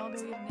 And y'all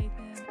go give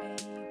Nathan a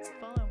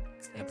follow.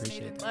 Thanks,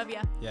 appreciate Nathan. that. Love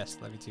ya. Yes,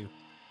 love you too.